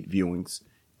 repeat viewings.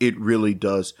 It really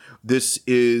does. This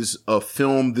is a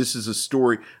film, this is a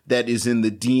story that is in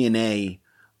the DNA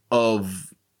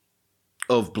of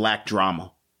Black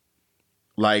drama.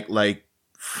 Like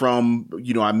from,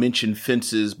 I mentioned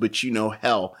Fences, but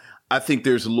hell, I think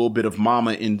there's a little bit of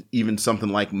Mama in even something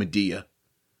like Medea.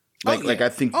 I think, I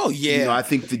think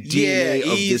the DNA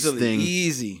of this thing,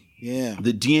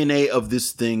 the DNA of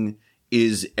this thing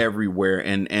is everywhere.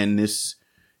 And this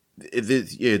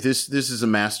is a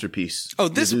masterpiece.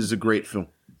 This is a great film.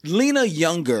 Lena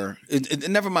Younger,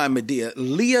 never mind Medea,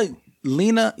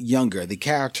 Lena Younger, the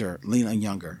character Lena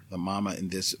Younger, the mama in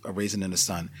this A Raisin in the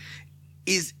Sun,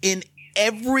 is in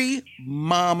every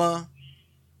mama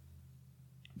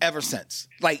ever since.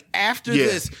 Like after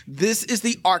this is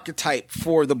the archetype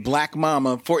for the Black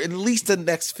mama for at least the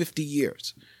next 50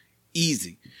 years.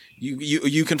 Easy.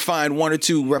 You can find one or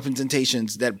two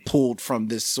representations that pulled from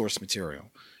this source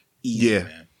material. Easy,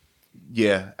 man.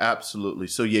 Yeah, absolutely.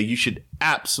 So you should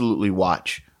absolutely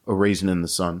watch A Raisin in the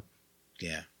Sun.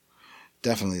 Yeah.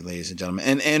 Definitely, ladies and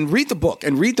gentlemen, and read the book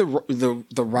and read the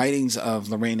writings of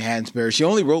Lorraine Hansberry. She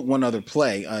only wrote one other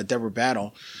play. Deborah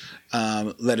Battle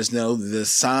let us know The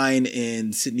Sign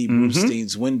in Sidney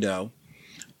Brustein's Window.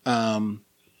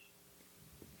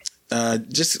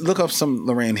 Just look up some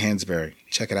Lorraine Hansberry.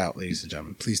 Check it out, ladies and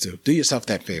gentlemen. Please do. Do yourself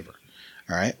that favor.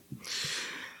 All right.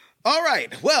 All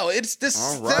right. Well, it's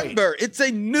December. Right. It's a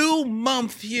new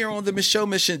month here on the Micheaux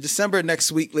Mission. December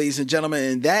next week, ladies and gentlemen.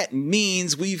 And that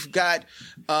means we've got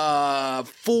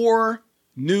 4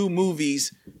 new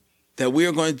movies that we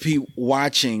are going to be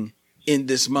watching in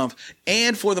this month.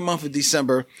 And for the month of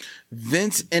December,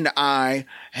 Vince and I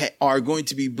are going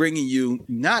to be bringing you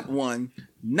not 1,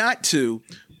 not 2,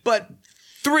 but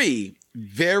 3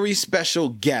 very special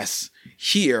guests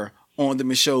here on the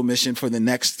Micheaux Mission for the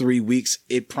next 3 weeks.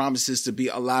 It promises to be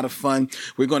a lot of fun.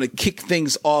 We're going to kick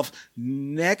things off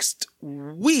next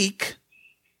week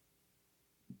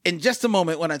in just a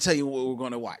moment when I tell you what we're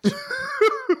going to watch.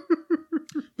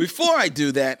 Before I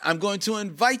do that, I'm going to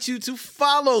invite you to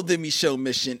follow the Micheaux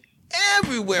Mission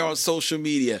everywhere on social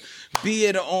media, be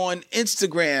it on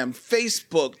Instagram,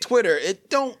 Facebook, Twitter. It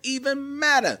don't even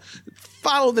matter.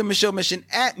 Follow the Micheaux Mission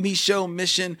at Micheaux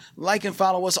Mission. Like and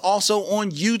follow us also on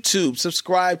YouTube.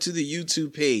 Subscribe to the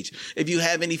YouTube page. If you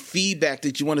have any feedback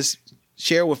that you want to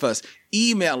share with us,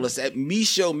 email us at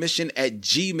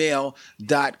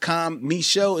micheauxmission@gmail.com.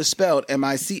 Micheaux is spelled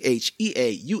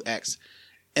MICHEAUX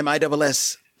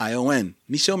MISSION.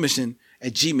 Micheaux Mission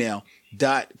at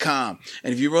gmail.com.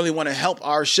 And if you really want to help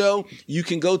our show, you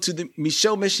can go to the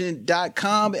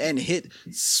micheauxmission.com and hit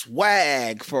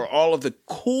swag for all of the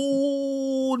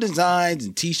cool designs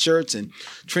and t-shirts and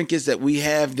trinkets that we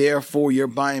have there for your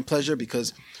buying pleasure,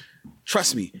 because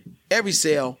trust me, every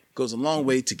sale goes a long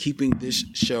way to keeping this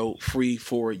show free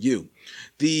for you.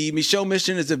 The Micheaux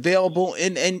Mission is available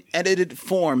in an edited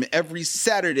form every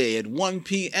Saturday at 1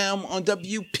 p.m. on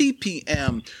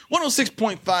WPPM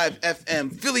 106.5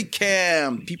 FM, Philly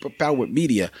Cam, people-powered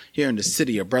media here in the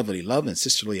city of brotherly love and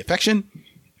sisterly affection.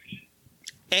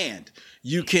 And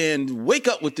you can wake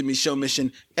up with the Micheaux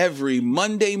Mission every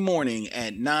Monday morning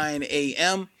at 9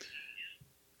 a.m.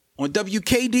 on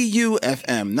WKDU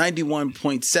FM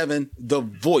 91.7, the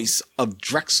voice of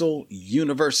Drexel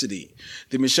University.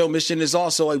 The Micheaux Mission is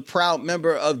also a proud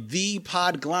member of The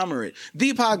Podglomerate,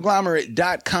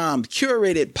 thepodglomerate.com,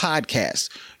 curated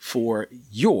podcast for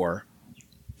your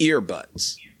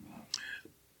earbuds.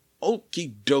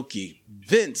 Okie dokie.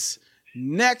 Vince,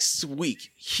 next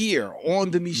week here on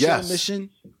the Micheaux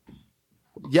Mission.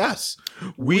 Yes.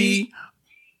 No,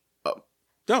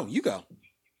 you go.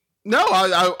 No,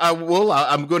 I will.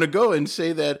 I'm going to go and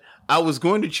say that I was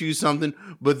going to choose something,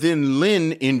 but then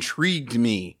Len intrigued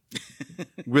me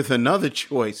with another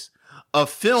choice. A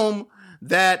film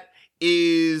that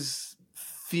is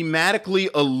thematically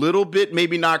a little bit,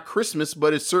 maybe not Christmas,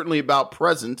 but it's certainly about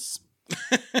presents.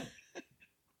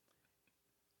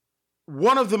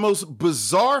 One of the most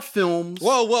bizarre films.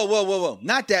 Whoa.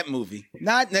 Not that movie.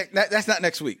 That's not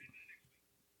next week.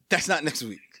 That's not next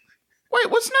week. Wait,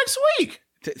 what's next week?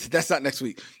 That's not next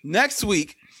week. Next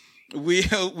week, we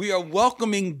are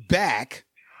welcoming back.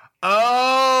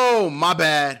 Oh, my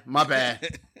bad.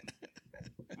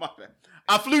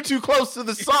 I flew too close to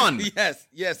the sun. Yes.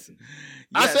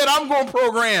 I said I'm going to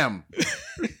program.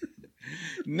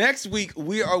 Next week,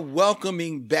 we are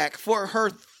welcoming back for her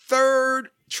 3rd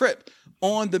trip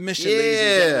on the mission. Ladies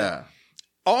and gentlemen,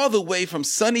 all the way from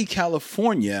sunny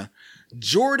California,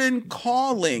 Jordan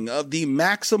Calling of the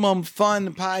Maximum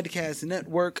Fun Podcast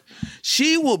Network.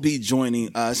 She will be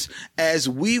joining us as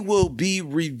we will be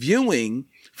reviewing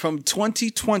from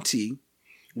 2020,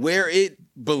 where it,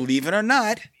 believe it or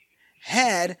not,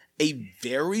 had a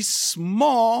very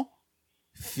small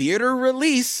theater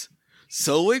release,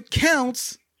 so it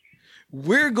counts.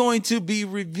 We're going to be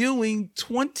reviewing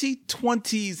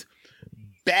 2020's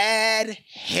Bad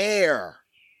Hair.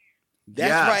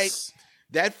 That's right.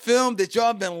 That film that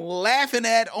y'all been laughing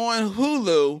at on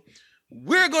Hulu,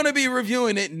 we're going to be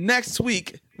reviewing it next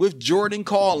week with Jordan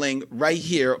Calling right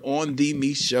here on the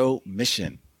Micheaux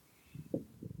Mission.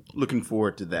 Looking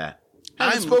forward to that. I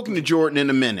haven't spoken to Jordan in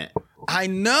a minute. I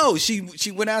know.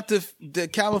 She went out to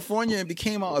California and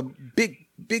became a big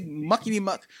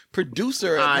muckety-muck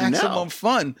producer at Maximum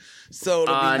Fun. So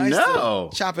it'll be nice to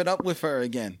chop it up with her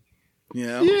again. You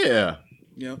know? Yeah.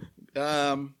 You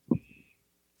know?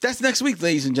 That's next week,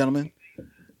 ladies and gentlemen.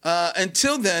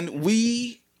 Until then,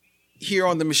 we here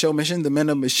on the Micheaux Mission, the Men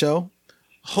of Micheaux,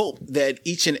 hope that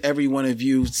each and every one of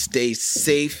you stay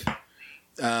safe,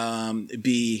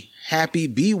 be happy,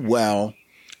 be well.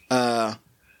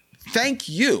 Thank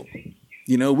you.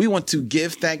 You know, we want to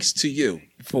give thanks to you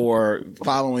for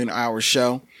following our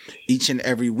show each and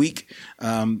every week.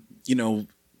 You know,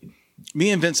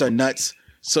 me and Vince are nuts,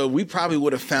 so we probably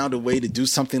would have found a way to do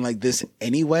something like this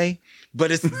anyway.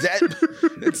 But it's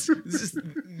just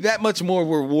that much more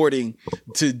rewarding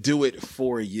to do it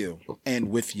for you and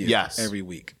with you every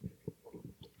week.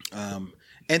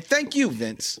 And thank you,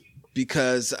 Vince,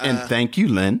 because and thank you,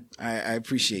 Len. I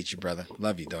appreciate you, brother.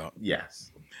 Love you, dog.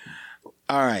 Yes.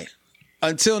 All right.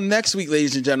 Until next week,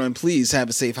 ladies and gentlemen, please have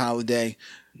a safe holiday.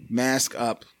 Mask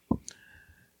up.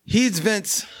 He's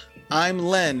Vince. I'm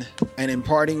Len. And in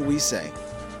parting, we say,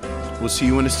 we'll see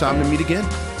you when it's time to meet again.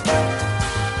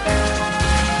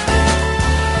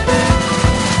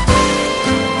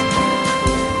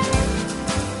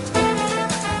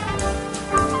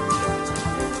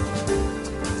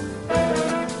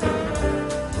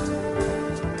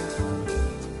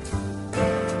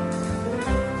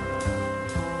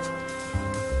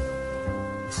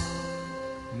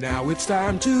 Now it's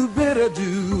time to bid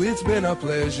adieu. It's been a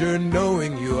pleasure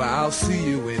knowing you. I'll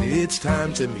see you when it's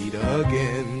time to meet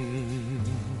again.